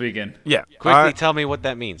to you this weekend. Yeah. Quickly tell me what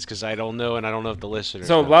that means, because I don't know, and I don't know if the listeners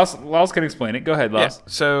So know. Laos can explain it. Go ahead, Laos. Yeah,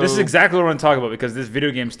 so- this is exactly what I want to talk about because this video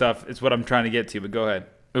game stuff is what I'm trying to get to. But go ahead.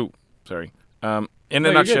 Oh, sorry. In No, a you're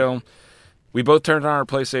good. nutshell, we both turned on our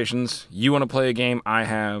PlayStations. You want to play a game I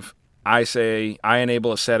have. I say, I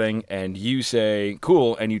enable a setting, and you say,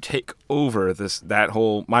 cool, and you take over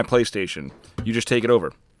my PlayStation. You just take it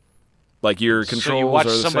over. Like your controls So you watch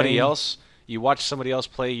are the somebody same. else. You watch somebody else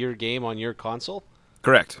play your game on your console.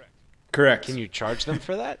 Correct. Correct. Can you charge them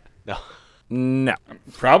for that? No. No.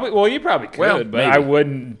 Probably. Well, you probably could, Well, but maybe. I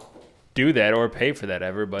wouldn't do that or pay for that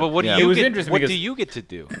ever. But What do Yeah. it you was get? interesting What because do you get to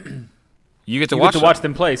do? You get to you watch get to them. watch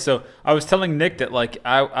them play. So I was telling Nick that like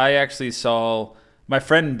I actually saw my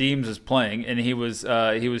friend Deems was playing, and he was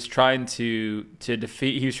trying to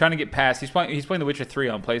defeat. He was trying to get past. He's playing The Witcher 3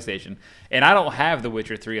 on PlayStation, and I don't have The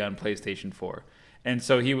Witcher 3 on PlayStation 4. And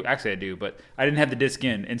so I do, but I didn't have the disc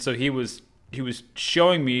in, and so he was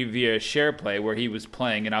showing me via SharePlay where he was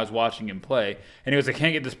playing, and I was watching him play, and he was like, "I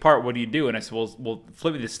can't get this part. What do you do?" And I said, "Well,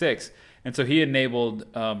 flip me the sticks." And so he enabled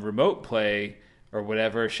remote play or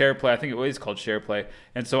whatever, SharePlay. I think it was called SharePlay.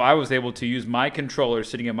 And so I was able to use my controller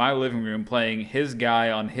sitting in my living room playing his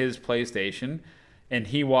guy on his PlayStation, and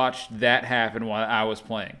he watched that happen while I was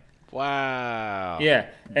playing. Wow. Yeah.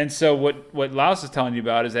 And so what Laos is telling you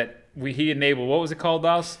about is that he enabled, what was it called,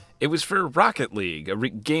 Laos? It was for Rocket League, a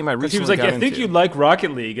game I recently He was like, got I think into. you'd like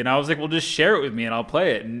Rocket League. And I was like, well, just share it with me and I'll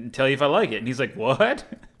play it and tell you if I like it. And he's like, what?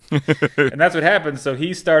 And that's what happened. So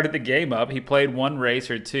he started the game up. He played one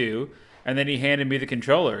race or two, and then he handed me the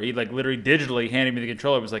controller. He like literally digitally handed me the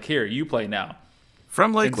controller. It was like, here, you play now.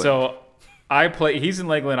 From And Lakeland. so I play. He's in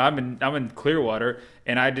Lakeland. I'm in Clearwater,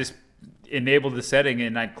 and I just enabled the setting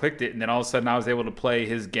and I clicked it, and then all of a sudden I was able to play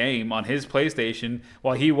his game on his PlayStation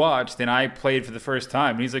while he watched, and I played for the first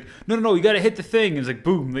time. And he's like, "No, you got to hit the thing." And it's like,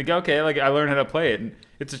 boom. Like, okay, like I learned how to play it, and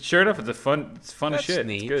sure enough, it's fun as That's shit.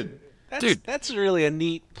 neat. It's good. Dude. That's really a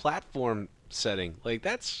neat platform setting. Like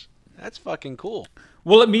that's fucking cool.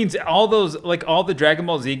 Well, it means all the Dragon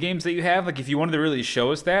Ball Z games that you have, like if you wanted to really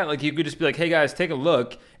show us that, like you could just be like, hey guys, take a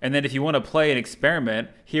look, and then if you want to play and experiment,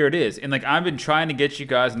 here it is. And like I've been trying to get you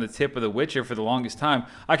guys on the tip of The Witcher for the longest time.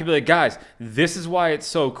 I could be like, guys, this is why it's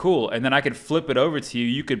so cool, and then I could flip it over to you.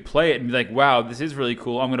 You could play it and be like, wow, this is really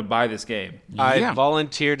cool. I'm going to buy this game. I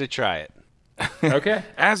volunteer to try it. Okay.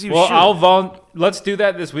 As you well, should. Let's do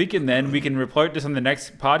that this weekend then. We can report this on the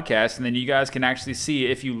next podcast, and then you guys can actually see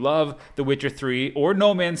if you love The Witcher 3 or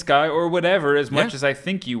No Man's Sky or whatever as much as I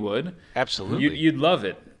think you would. Absolutely. You'd love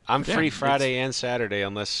it. I'm free Friday and Saturday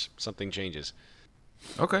unless something changes.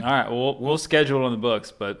 Okay. All right, well, we'll schedule it on the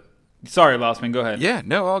books, but sorry, Lossman, go ahead. Yeah,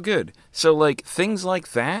 no, all good. So, like, things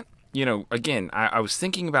like that, you know, again, I was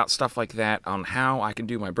thinking about stuff like that on how I can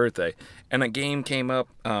do my birthday, and a game came up,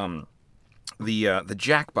 the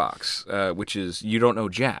Jackbox, which is You Don't Know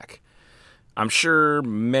Jack. I'm sure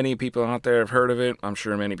many people out there have heard of it. I'm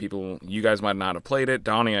sure many people, you guys might not have played it.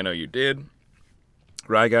 Donnie, I know you did.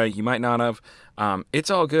 Right, guy, you might not have.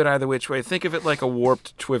 It's all good either which way. Think of it like a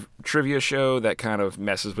warped trivia show that kind of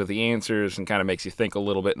messes with the answers and kind of makes you think a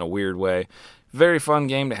little bit in a weird way. Very fun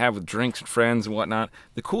game to have with drinks and friends and whatnot.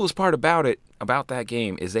 The coolest part about that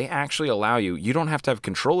game, is they actually allow you don't have to have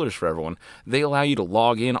controllers for everyone. They allow you to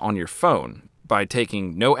log in on your phone by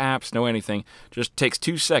taking no apps, no anything. Just takes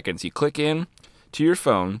 2 seconds. You click in to your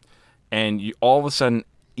phone, and all of a sudden,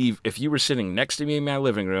 if you were sitting next to me in my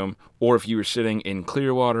living room, or if you were sitting in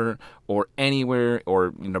Clearwater or anywhere,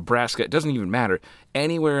 or Nebraska, it doesn't even matter,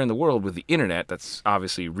 anywhere in the world with the internet that's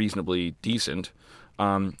obviously reasonably decent,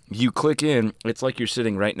 you click in, it's like you're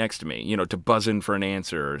sitting right next to me, to buzz in for an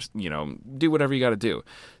answer, or, do whatever you got to do.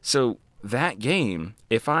 So that game,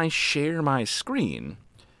 if I share my screen,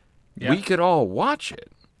 we could all watch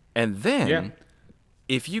it. And then,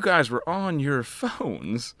 if you guys were on your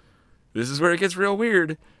phones, this is where it gets real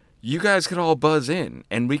weird. You guys could all buzz in,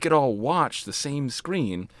 and we could all watch the same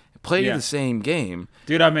screen, play the same game.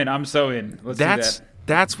 Dude, I'm in. I'm so in. Let's do that.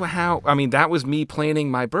 That was me planning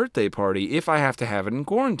my birthday party if I have to have it in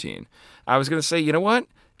quarantine. I was going to say, you know what?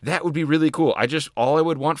 That would be really cool. All I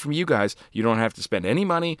would want from you guys, you don't have to spend any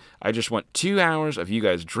money. I just want 2 hours of you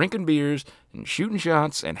guys drinking beers and shooting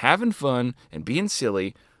shots and having fun and being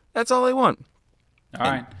silly. That's all I want. All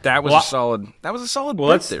right. That was Well, a solid. That was a solid Well,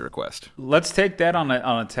 let's- birthday request. Let's take that on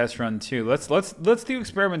a test run too. Let's do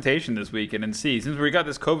experimentation this weekend and see. Since we got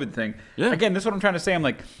this COVID thing, Yeah. again, this is what I'm trying to say. I'm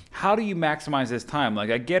like, how do you maximize this time? Like,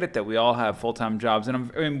 I get it that we all have full-time jobs,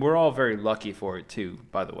 and I mean, we're all very lucky for it too.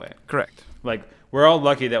 By the way, Correct. like we're all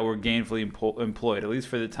lucky that we're gainfully employed, at least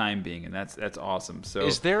for the time being, and that's awesome. So,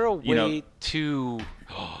 Is there a way you know, to?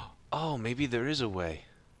 Oh, maybe there is a way.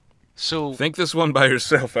 So Think this one by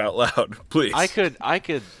yourself out loud, please. I could.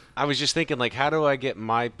 I was just thinking, like, how do I get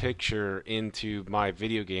my picture into my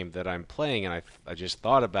video game that I'm playing? And I just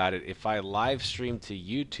thought about it. If I live stream to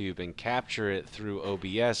YouTube and capture it through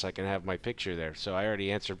OBS, I can have my picture there. So I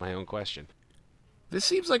already answered my own question. This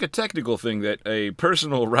seems like a technical thing that a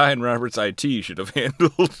personal Ryan Roberts IT should have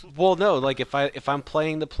handled. Well, no, like if I'm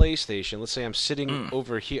playing the PlayStation, let's say I'm sitting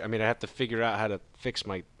over here. I mean, I have to figure out how to fix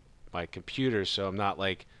my computer so I'm not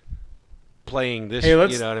like playing this. hey, you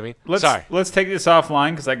know what I mean? Sorry. let's take this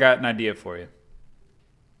offline because I got an idea for you.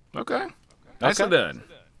 Okay. Nicely done.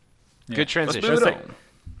 Good Let's transition. move it Let's on.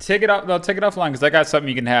 Take it off. No, take it offline because I got something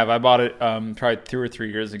you can have. I bought it probably 2 or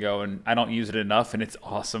 3 years ago, and I don't use it enough, and it's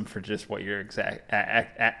awesome for just what you're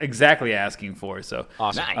exactly asking for. So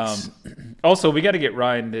Awesome. Nice. Also, we got to get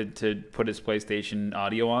Ryan to put his PlayStation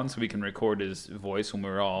audio on so we can record his voice when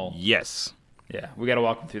we're all. Yes. Yeah, we got to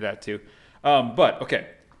walk him through that too. But okay,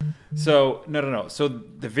 so no. So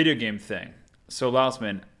the video game thing. So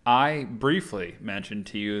Lausman, I briefly mentioned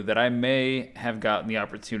to you that I may have gotten the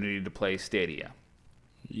opportunity to play Stadia.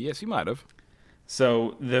 Yes, you might have.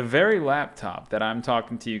 So the very laptop that I'm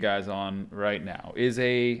talking to you guys on right now is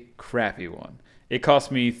a crappy one. It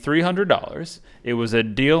cost me $300. It was a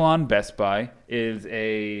deal on Best Buy. It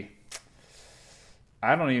is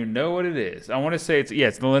I don't even know what it is. I want to say it's the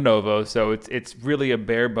Lenovo. So it's really a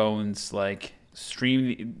bare bones like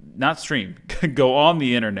go on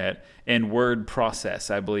the internet and word process,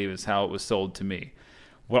 I believe is how it was sold to me.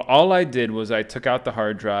 Well, all I did was I took out the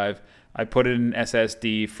hard drive. I put in an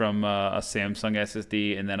SSD from a Samsung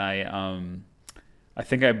SSD, and then I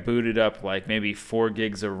think I booted up like maybe 4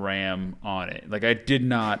 gigs of RAM on it. Like I did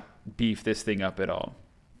not beef this thing up at all.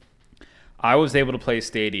 I was able to play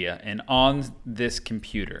Stadia, and on this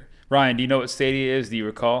computer. Ryan, do you know what Stadia is? Do you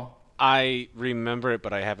recall? I remember it,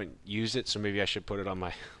 but I haven't used it, so maybe I should put it on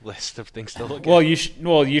my list of things to look at. Well, you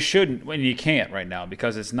shouldn't when you can't right now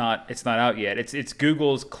because it's not out yet. It's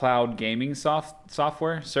Google's cloud gaming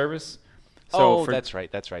software service. So that's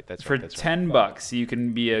right. For $10, you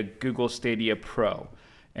can be a Google Stadia Pro,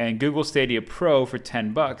 and Google Stadia Pro for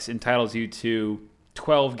 $10 entitles you to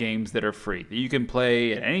 12 games that are free that you can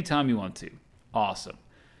play at any time you want to. Awesome.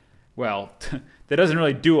 Well, that doesn't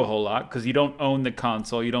really do a whole lot because you don't own the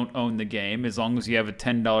console, you don't own the game. As long as you have a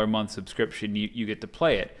 $10 a month subscription, you get to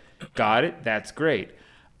play it. Got it? That's great.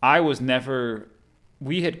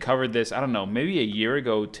 We had covered this, I don't know, maybe a year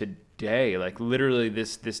ago today, like literally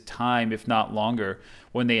this time, if not longer,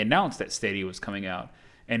 when they announced that Stadia was coming out.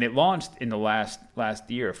 And it launched in the last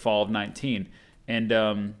year, fall of 19.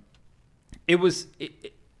 And it was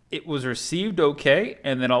received okay,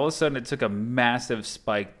 and then all of a sudden it took a massive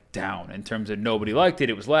spike down in terms of nobody liked it.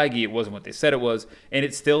 It was laggy. It wasn't what they said it was, and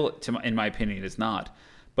it still, in my opinion, it is not.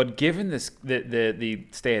 But given the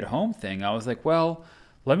stay-at-home thing, I was like, well,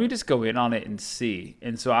 let me just go in on it and see.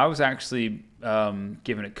 And so I was actually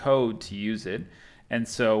given a code to use it, and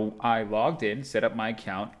so I logged in, set up my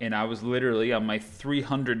account, and I was literally on my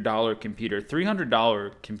 $300 computer.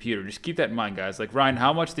 $300 computer. Just keep that in mind, guys. Like, Ryan,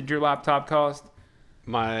 how much did your laptop cost?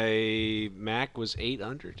 My Mac was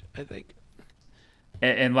 $800, I think.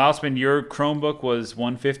 And Lausman, your Chromebook was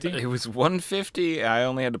 $150? It was $150. I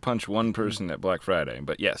only had to punch one person at Black Friday,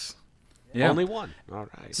 but yes. Yeah. Only one. All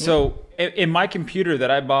right. So in my computer that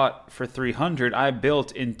I bought for $300, I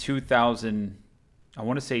built in 2000. I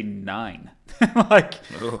want to say 9.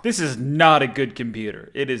 This is not a good computer.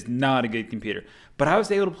 It is not a good computer. But I was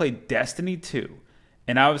able to play Destiny 2,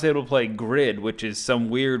 and I was able to play Grid, which is some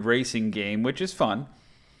weird racing game, which is fun,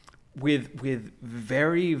 with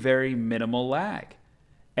very, very minimal lag.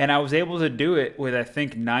 And I was able to do it with, I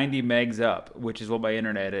think, 90 megs up, which is what my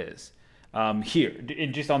internet is. Here,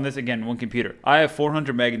 and just on this, again, one computer. I have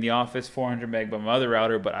 400 meg in the office, 400 meg by my other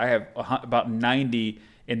router, but I have about 90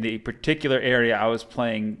 in the particular area I was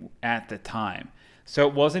playing at the time. So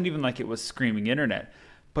it wasn't even like it was screaming internet.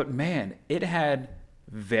 But man, it had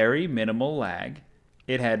very minimal lag.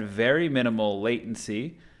 It had very minimal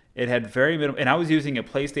latency. It had very minimal, and I was using a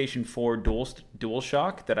PlayStation 4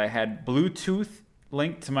 DualShock that I had Bluetooth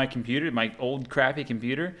linked to my computer, my old crappy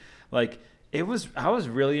computer. Like I was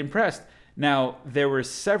really impressed. Now there were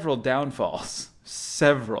several downfalls,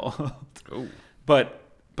 several. Oh. But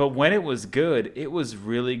but when it was good, it was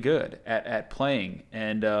really good at playing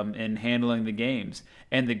and handling the games.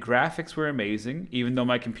 And the graphics were amazing, even though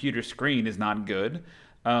my computer screen is not good.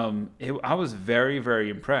 I was very, very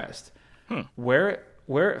impressed. Where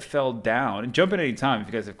it fell down, and jump in any time if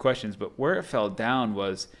you guys have questions, but where it fell down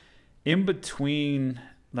was in between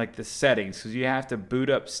like the settings, because you have to boot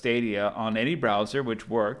up Stadia on any browser, which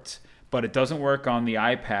worked, but it doesn't work on the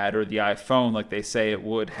iPad or the iPhone like they say it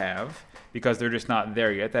would have, because they're just not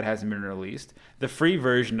there yet. That hasn't been released. The free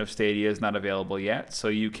version of Stadia is not available yet, so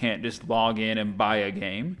you can't just log in and buy a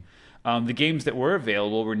game. The games that were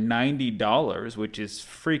available were $90, which is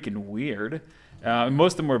freaking weird.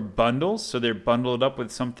 Most of them were bundles, so they're bundled up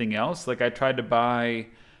with something else. Like I tried to buy...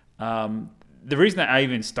 the reason that I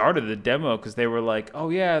even started the demo, because they were like, oh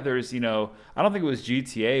yeah, there's, I don't think it was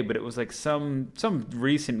GTA, but it was like some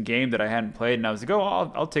recent game that I hadn't played, and I was like,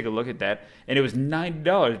 oh, I'll take a look at that. And it was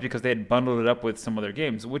 $90 because they had bundled it up with some other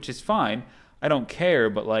games, which is fine. I don't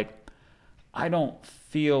care, but like, I don't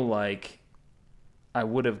feel like I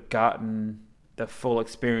would have gotten the full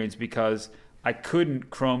experience because I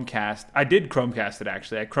couldn't Chromecast. I did Chromecast it,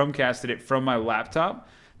 actually. I Chromecasted it from my laptop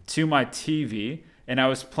to my TV, and I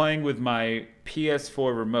was playing with my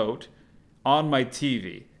PS4 remote on my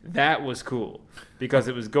TV. That was cool because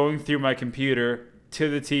it was going through my computer to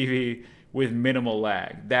the TV with minimal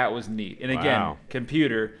lag. That was neat. And again, Wow.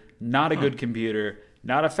 computer, not a good computer,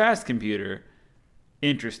 not a fast computer.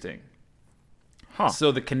 Interesting.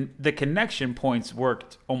 So the connection points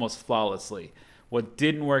worked almost flawlessly. What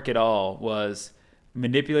didn't work at all was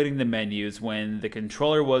manipulating the menus when the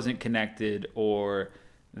controller wasn't connected or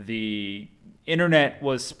the internet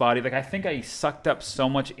was spotty. Like I think I sucked up so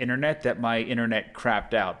much internet that my internet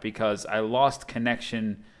crapped out because I lost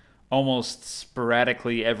connection almost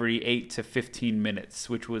sporadically every 8 to 15 minutes,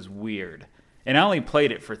 which was weird. And I only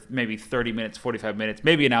played it for maybe 30 minutes, 45 minutes,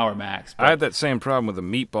 maybe an hour max. I had that same problem with a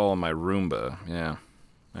meatball in my Roomba. Yeah.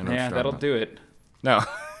 I know what you're Yeah, talking that'll about. do it. No,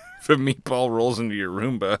 if a meatball rolls into your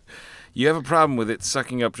Roomba, you have a problem with it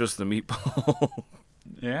sucking up just the meatball.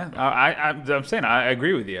 Yeah, I'm saying I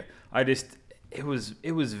agree with you. It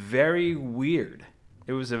was very weird.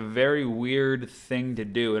 It was a very weird thing to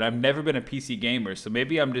do, and I've never been a PC gamer, so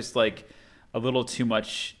maybe I'm just like a little too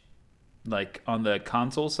much like on the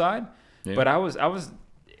console side. Yeah. But I was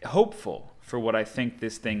hopeful for what I think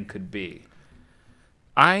this thing could be.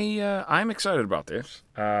 I'm excited about this.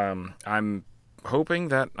 I'm hoping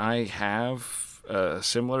that I have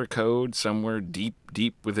similar code somewhere deep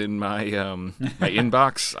within my my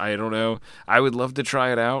inbox. I don't know. I would love to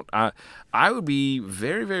try it out. I would be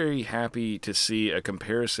very, very happy to see a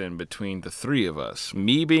comparison between the three of us.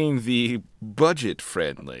 Me being the budget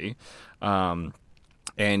friendly,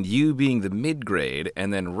 and you being the mid grade,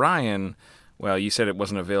 and then Ryan. Well, you said it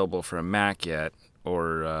wasn't available for a Mac yet,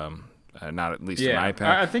 or not at least an iPad.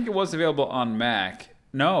 I think it was available on Mac.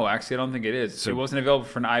 No, actually, I don't think it is. It wasn't available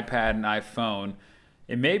for an iPad and iPhone.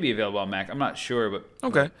 It may be available on Mac. I'm not sure, but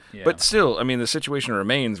Okay. yeah. But still, I mean, the situation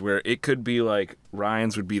remains where it could be like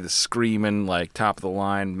Ryan's would be the screaming, like, top of the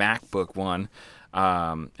line MacBook one,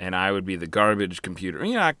 and I would be the garbage computer.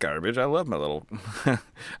 Not garbage. I love my little, I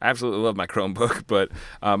absolutely love my Chromebook, but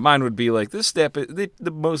mine would be like this step,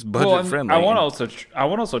 the most budget friendly. I want to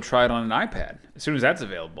also try it on an iPad as soon as that's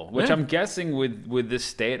available. Which Yeah. I'm guessing with this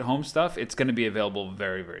stay-at-home stuff, it's going to be available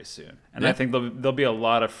very, very soon. And I Yeah. think there'll be a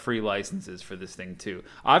lot of free licenses for this thing too.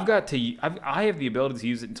 I have the ability to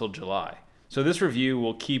use it until July, so this review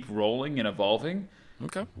will keep rolling and evolving.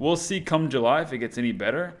 Okay. We'll see come July if it gets any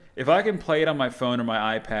better. If I can play it on my phone or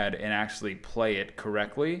my iPad and actually play it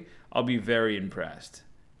correctly, I'll be very impressed.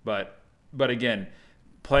 But again,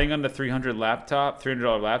 playing on the $300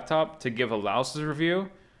 laptop to give a louse's review,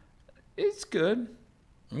 it's good.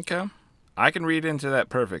 Okay. I can read into that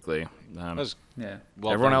perfectly. That was Yeah.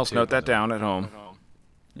 well Everyone done, else too, note that by the way. down at home.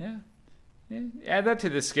 Yeah. Add that to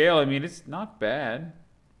the scale. I mean, it's not bad,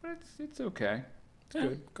 but it's okay. It's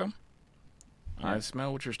good. Okay. I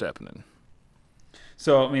smell what you're stepping in.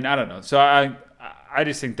 So I mean, I don't know. So I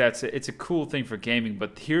just think it's a cool thing for gaming.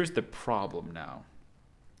 But here's the problem now.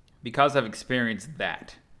 Because I've experienced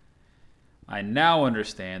that, I now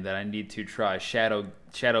understand that I need to try Shadow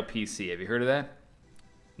PC. Have you heard of that?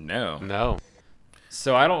 No. No.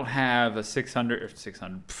 So I don't have a 600 or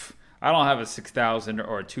 600. I don't have a $6,000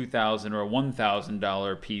 or a $2,000 or a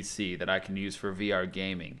 $1,000 PC that I can use for VR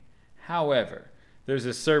gaming. However, there's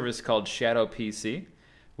a service called Shadow PC,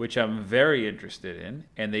 which I'm very interested in,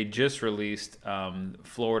 and they just released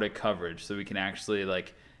Florida coverage, so we can actually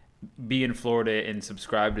like be in Florida and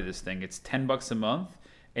subscribe to this thing. It's $10 a month,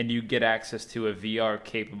 and you get access to a VR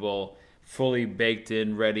capable fully baked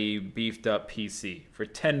in, ready, beefed up PC for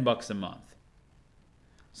 $10 a month.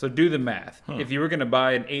 So do the math. If you were going to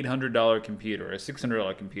buy an $800 computer or a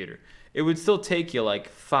 $600 computer, it would still take you like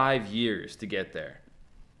 5 years to get there.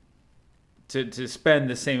 To spend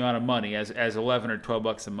the same amount of money as $11 or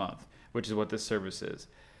 $12 a month, which is what this service is.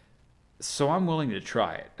 So I'm willing to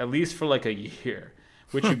try it, at least for like a year,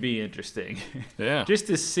 which would be interesting. Yeah. Just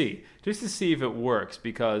to see if it works,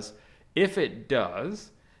 because if it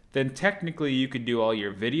does, then technically you could do all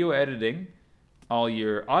your video editing, all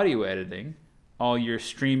your audio editing, all your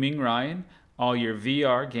streaming, Ryan, all your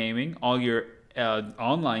VR gaming, all your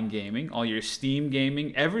online gaming, all your Steam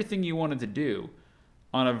gaming, everything you wanted to do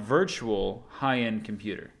on a virtual high-end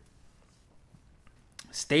computer.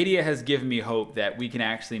 Stadia has given me hope that we can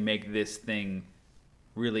actually make this thing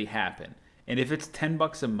really happen. And if it's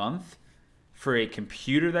 $10 a month for a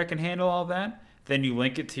computer that can handle all that, then you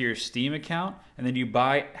link it to your Steam account, and then you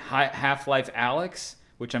buy Half-Life Alyx,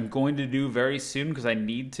 which I'm going to do very soon because I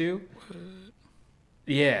need to.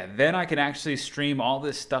 Yeah, then I can actually stream all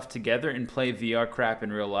this stuff together and play VR crap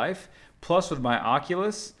in real life. Plus, with my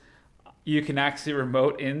Oculus, you can actually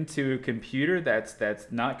remote into a computer that's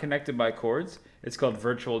not connected by cords. It's called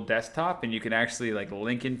Virtual Desktop, and you can actually like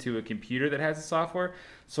link into a computer that has the software.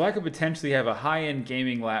 So I could potentially have a high-end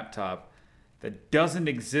gaming laptop that doesn't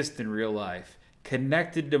exist in real life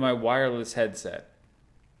connected to my wireless headset.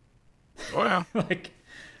 Wow. Like,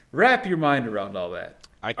 wrap your mind around all that.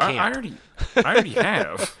 I can't. I already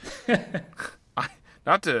have.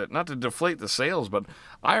 Not to deflate the sales, but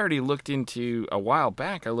I already looked into a while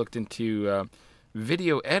back. I looked into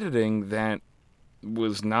video editing that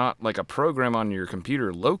was not like a program on your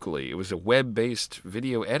computer locally. It was a web-based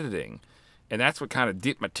video editing, and that's what kind of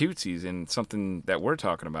dipped my tootsies in something that we're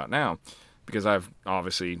talking about now, because I've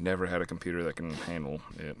obviously never had a computer that can handle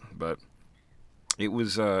it, but. It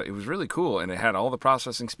was really cool, and it had all the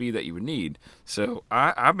processing speed that you would need. So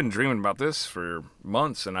I've been dreaming about this for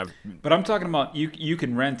months, and But I'm talking about you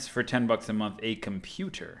can rent for $10 a month a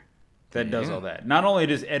computer that does all that. Not only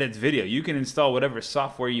just edits video, you can install whatever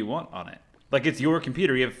software you want on it. Like, it's your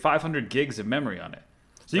computer. You have 500 gigs of memory on it,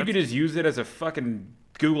 so you could just use it as a fucking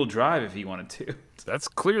Google Drive if you wanted to. That's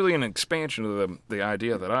clearly an expansion of the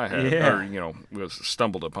idea that I had, or was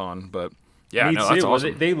stumbled upon, but. Yeah, Me no, too. that's Well,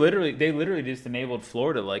 awesome. they literally just enabled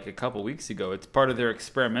Florida like a couple weeks ago. It's part of their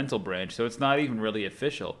experimental branch, so it's not even really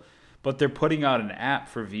official. But they're putting out an app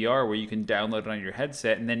for VR where you can download it on your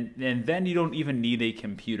headset, and then you don't even need a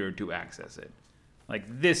computer to access it. Like,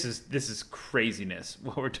 this is craziness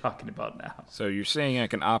what we're talking about now. So you're saying I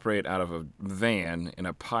can operate out of a van in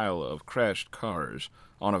a pile of crashed cars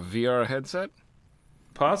on a VR headset?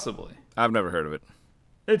 Possibly. I've never heard of it.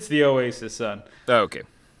 It's the Oasis, son. Oh, okay.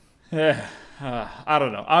 I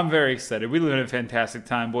don't know. I'm very excited. We live in a fantastic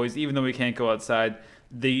time, boys. Even though we can't go outside,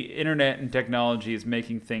 the internet and technology is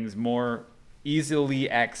making things more easily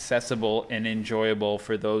accessible and enjoyable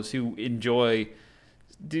for those who enjoy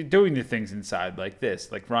doing the things inside like this,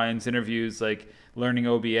 like Ryan's interviews, like learning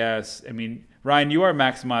OBS. I mean, Ryan, you are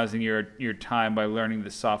maximizing your time by learning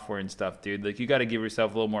the software and stuff, dude. Like, you got to give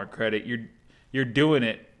yourself a little more credit. You're doing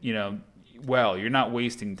it, well. You're not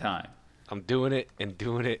wasting time. I'm doing it and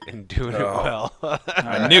doing it and doing it well.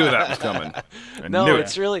 I knew that was coming. No,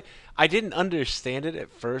 it's really, I didn't understand it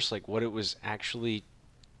at first, like what it was actually,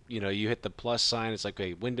 you hit the plus sign, it's like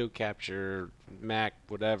a window capture, Mac,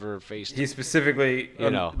 whatever, face. He's specifically,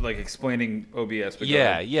 like explaining OBS. But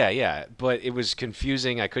yeah. But it was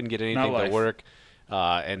confusing. I couldn't get anything to work.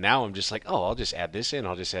 And now I'm just like, I'll just add this in.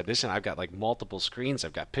 I've got like multiple screens.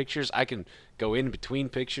 I've got pictures. I can go in between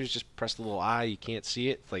pictures, just press the little eye. You can't see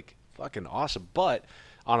it. It's like, fucking awesome. But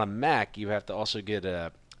on a Mac, you have to also get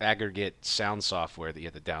a aggregate sound software that you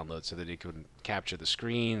have to download so that it can capture the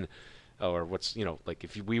screen, or like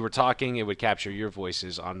if we were talking, it would capture your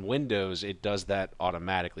voices. On Windows, it does that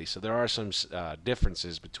automatically. So there are some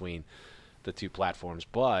differences between the two platforms.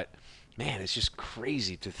 But man, it's just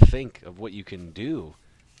crazy to think of what you can do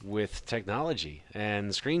with technology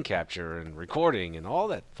and screen capture and recording and all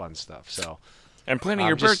that fun stuff. So and planning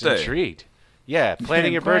I'm your just birthday. Intrigued. Yeah,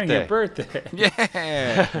 planning your birthday. Yeah.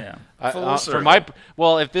 Yeah.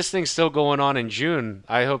 If this thing's still going on in June,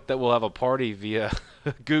 I hope that we'll have a party via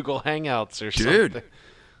Google Hangouts or something. Dude,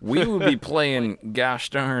 we would be playing,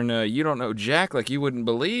 gosh darn, You Don't Know Jack like you wouldn't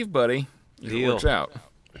believe, buddy. If it works out.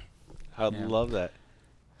 I'd love that.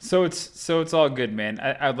 So it's all good, man.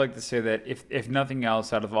 I'd like to say that if nothing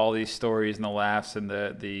else, out of all these stories and the laughs and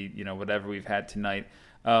the whatever we've had tonight,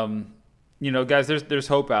 guys, there's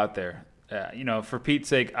hope out there. For Pete's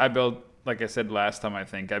sake, I built, like I said last time, I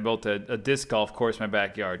built a disc golf course in my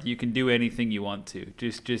backyard. You can do anything you want to.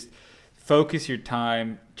 Just focus your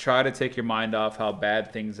time, try to take your mind off how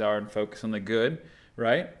bad things are and focus on the good,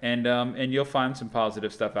 right? And you'll find some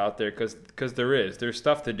positive stuff out there because there's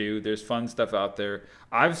stuff to do. There's fun stuff out there.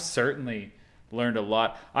 I've certainly learned a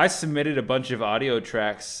lot. I submitted a bunch of audio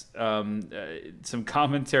tracks, some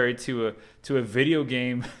commentary to a video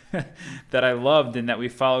game that I loved and that we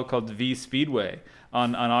follow called V Speedway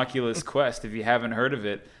on Oculus Quest. If you haven't heard of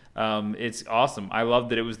it, it's awesome. I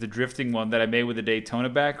loved it. It was the drifting one that I made with the Daytona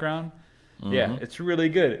background. Yeah, it's really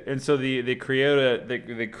good. And so the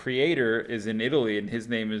creator is in Italy, and his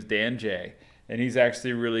name is Dan J. And he's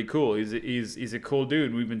actually really cool. He's a cool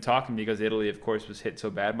dude. We've been talking because Italy, of course, was hit so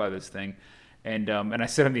bad by this thing. And I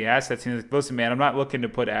sent him the assets, and he's like, listen, man, I'm not looking to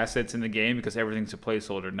put assets in the game because everything's a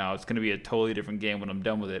placeholder now. It's going to be a totally different game when I'm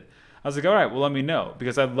done with it. I was like, all right, well, let me know,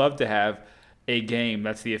 because I'd love to have a game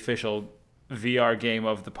that's the official VR game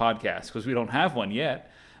of the podcast, because we don't have one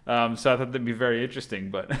yet. So I thought that'd be very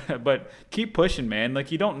interesting. But keep pushing, man.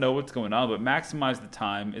 Like, you don't know what's going on, but maximize the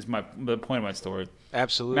time is the point of my story.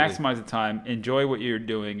 Absolutely. Maximize the time, enjoy what you're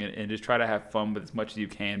doing, and just try to have fun with as much as you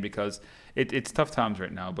can, because it's tough times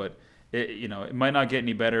right now, but it might not get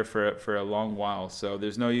any better for a long while. So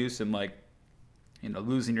there's no use in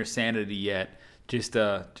losing your sanity yet. Just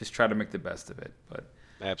try to make the best of it. But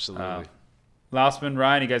absolutely. Lausman,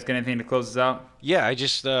 Ryan, you guys got anything to close us out? Yeah, I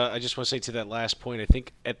just want to say to that last point, I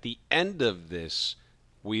think at the end of this,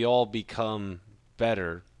 we all become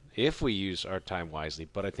better if we use our time wisely.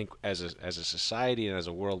 But I think as a society and as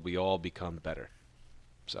a world, we all become better.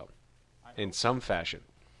 So, in some fashion.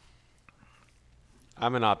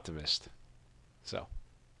 I'm an optimist. So.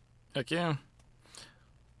 Heck yeah.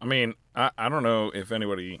 I mean, I don't know if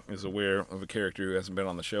anybody is aware of a character who hasn't been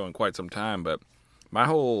on the show in quite some time, but my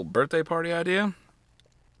whole birthday party idea,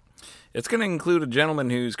 it's going to include a gentleman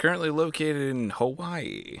who's currently located in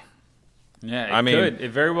Hawaii. Yeah, it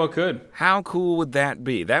very well could. How cool would that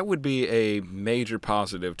be? That would be a major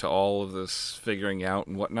positive to all of this figuring out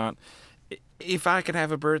and whatnot. If I could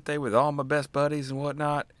have a birthday with all my best buddies and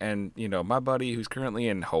whatnot, and, my buddy who's currently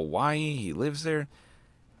in Hawaii, he lives there,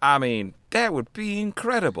 I mean, that would be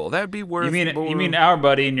incredible. That would be worth You more. mean our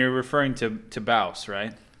buddy, and you're referring to Baus,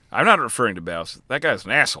 right? I'm not referring to Baus. That guy's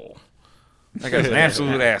an asshole. That guy's an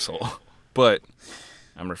absolute asshole. But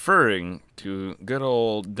I'm referring to good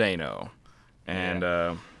old Dano. And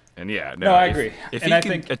yeah. No, I agree. If and he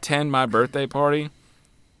could attend my birthday party,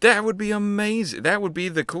 that would be amazing. That would be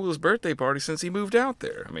the coolest birthday party since he moved out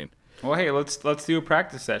there. I mean, well, hey, let's do a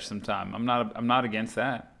practice session sometime. I'm not against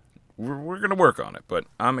that. We're going to work on it, but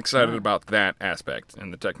I'm excited about that aspect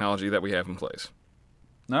and the technology that we have in place.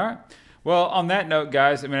 All right. Well, on that note,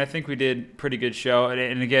 guys, I mean, I think we did a pretty good show.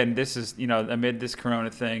 And again, this is, amid this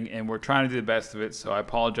Corona thing, and we're trying to do the best of it. So I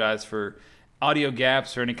apologize for audio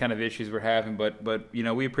gaps or any kind of issues we're having. But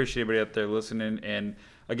we appreciate everybody out there listening. And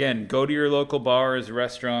again, go to your local bars,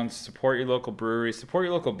 restaurants, support your local breweries, support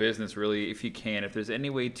your local business, really, if you can, if there's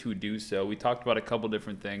any way to do so. We talked about a couple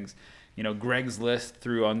different things. Greg's List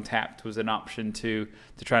through Untapped was an option to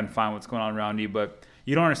try and find what's going on around you. But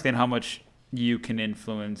you don't understand how much you can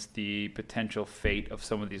influence the potential fate of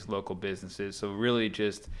some of these local businesses. So really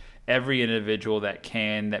just every individual that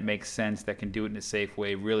makes sense, that can do it in a safe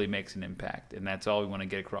way, really makes an impact. And that's all we want to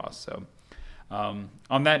get across. So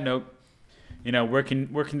on that note, where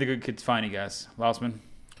can the good kids find you guys? Lausman?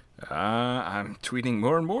 I'm tweeting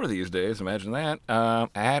more and more these days. Imagine that.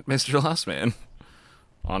 At Mr. Lausman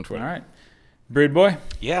on Twitter. All right. Brood Boy?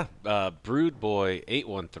 Yeah,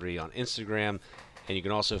 Broodboy813 on Instagram. And you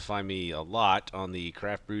can also find me a lot on the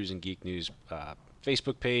Craft Brews and Geek News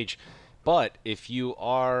Facebook page. But if you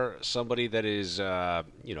are somebody that is,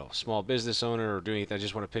 small business owner or doing anything, I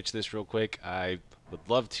just want to pitch this real quick. I would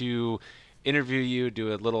love to interview you,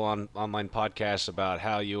 do a little online podcast about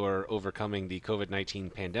how you're overcoming the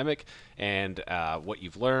COVID-19 pandemic and what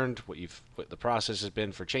you've learned, what the process has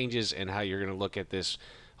been for changes, and how you're going to look at this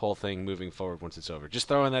whole thing moving forward once it's over. Just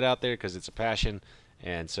throwing that out there because it's a passion.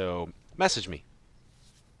 And so message me.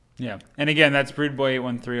 Yeah. And again, that's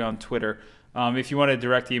Broodboy813 on Twitter. If you want a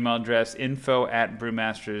direct email address,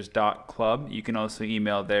 info@brewmasters.club. You can also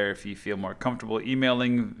email there if you feel more comfortable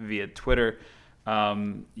emailing via Twitter.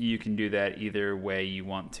 You can do that either way you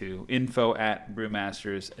want to.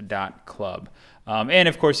 info@brewmasters.club. And,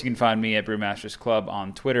 of course, you can find me at Brewmasters Club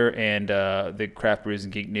on Twitter and the Craft Brews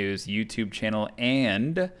and Geek News YouTube channel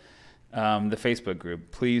and the Facebook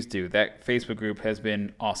group. Please do. That Facebook group has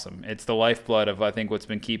been awesome. It's the lifeblood of, I think, what's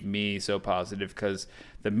been keeping me so positive, because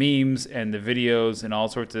the memes and the videos and all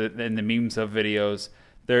sorts of, and the memes of videos,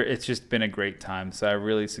 it's just been a great time. So I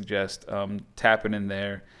really suggest tapping in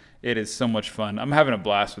there It is so much fun. I'm having a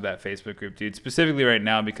blast with that Facebook group, dude. Specifically right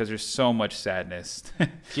now because there's so much sadness.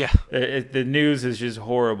 Yeah. The news is just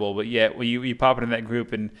horrible, but yet when you pop into that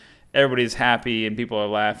group and everybody's happy and people are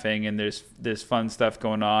laughing and there's fun stuff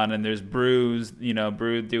going on and there's Brews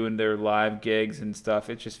doing their live gigs and stuff.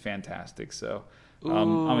 It's just fantastic. So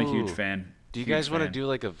I'm a huge fan. Do you guys want to do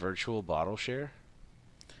like a virtual bottle share?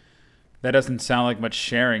 That doesn't sound like much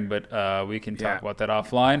sharing, but we can talk about that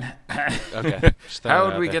offline. Okay. How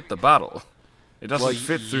would we get the bottle? It doesn't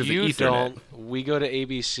fit through the you Ethernet. don't. We go to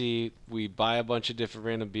ABC, we buy a bunch of different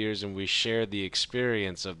random beers, and we share the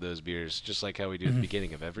experience of those beers, just like how we do at the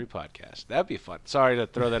beginning of every podcast. That'd be fun. Sorry to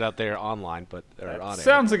throw that out there online, but on air.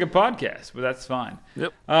 Sounds like a podcast, but that's fine.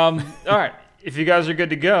 Yep. All right. If you guys are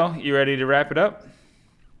good to go, you ready to wrap it up?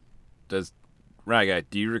 Right guy,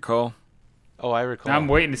 do you recall? Oh, I recall. I'm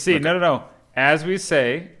waiting to see. Okay. No. As we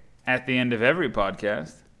say at the end of every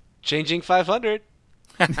podcast, changing 500.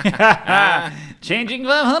 Changing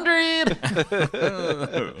 500.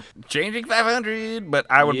 Changing 500. But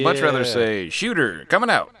I would much rather say shooter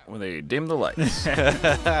coming out when they dim the lights.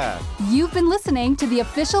 You've been listening to the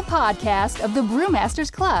official podcast of the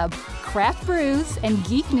Brewmasters Club, Craft Brews and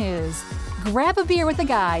Geek News. Grab a beer with the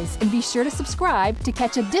guys and be sure to subscribe to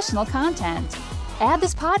catch additional content. Add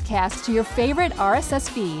this podcast to your favorite RSS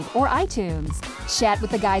feed or iTunes. Chat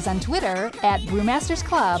with the guys on Twitter at Brewmasters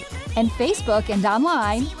Club and Facebook and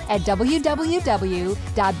online at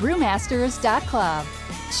www.brewmasters.club.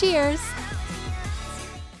 Cheers!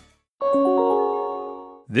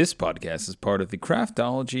 This podcast is part of the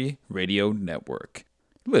Craftology Radio Network.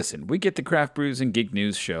 Listen, We Get the Craft Brews and Geek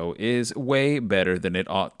News show is way better than it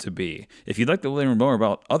ought to be. If you'd like to learn more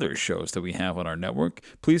about other shows that we have on our network,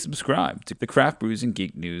 please subscribe to the Craft Brews and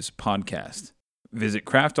Geek News podcast. Visit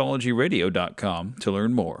craftologyradio.com to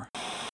learn more.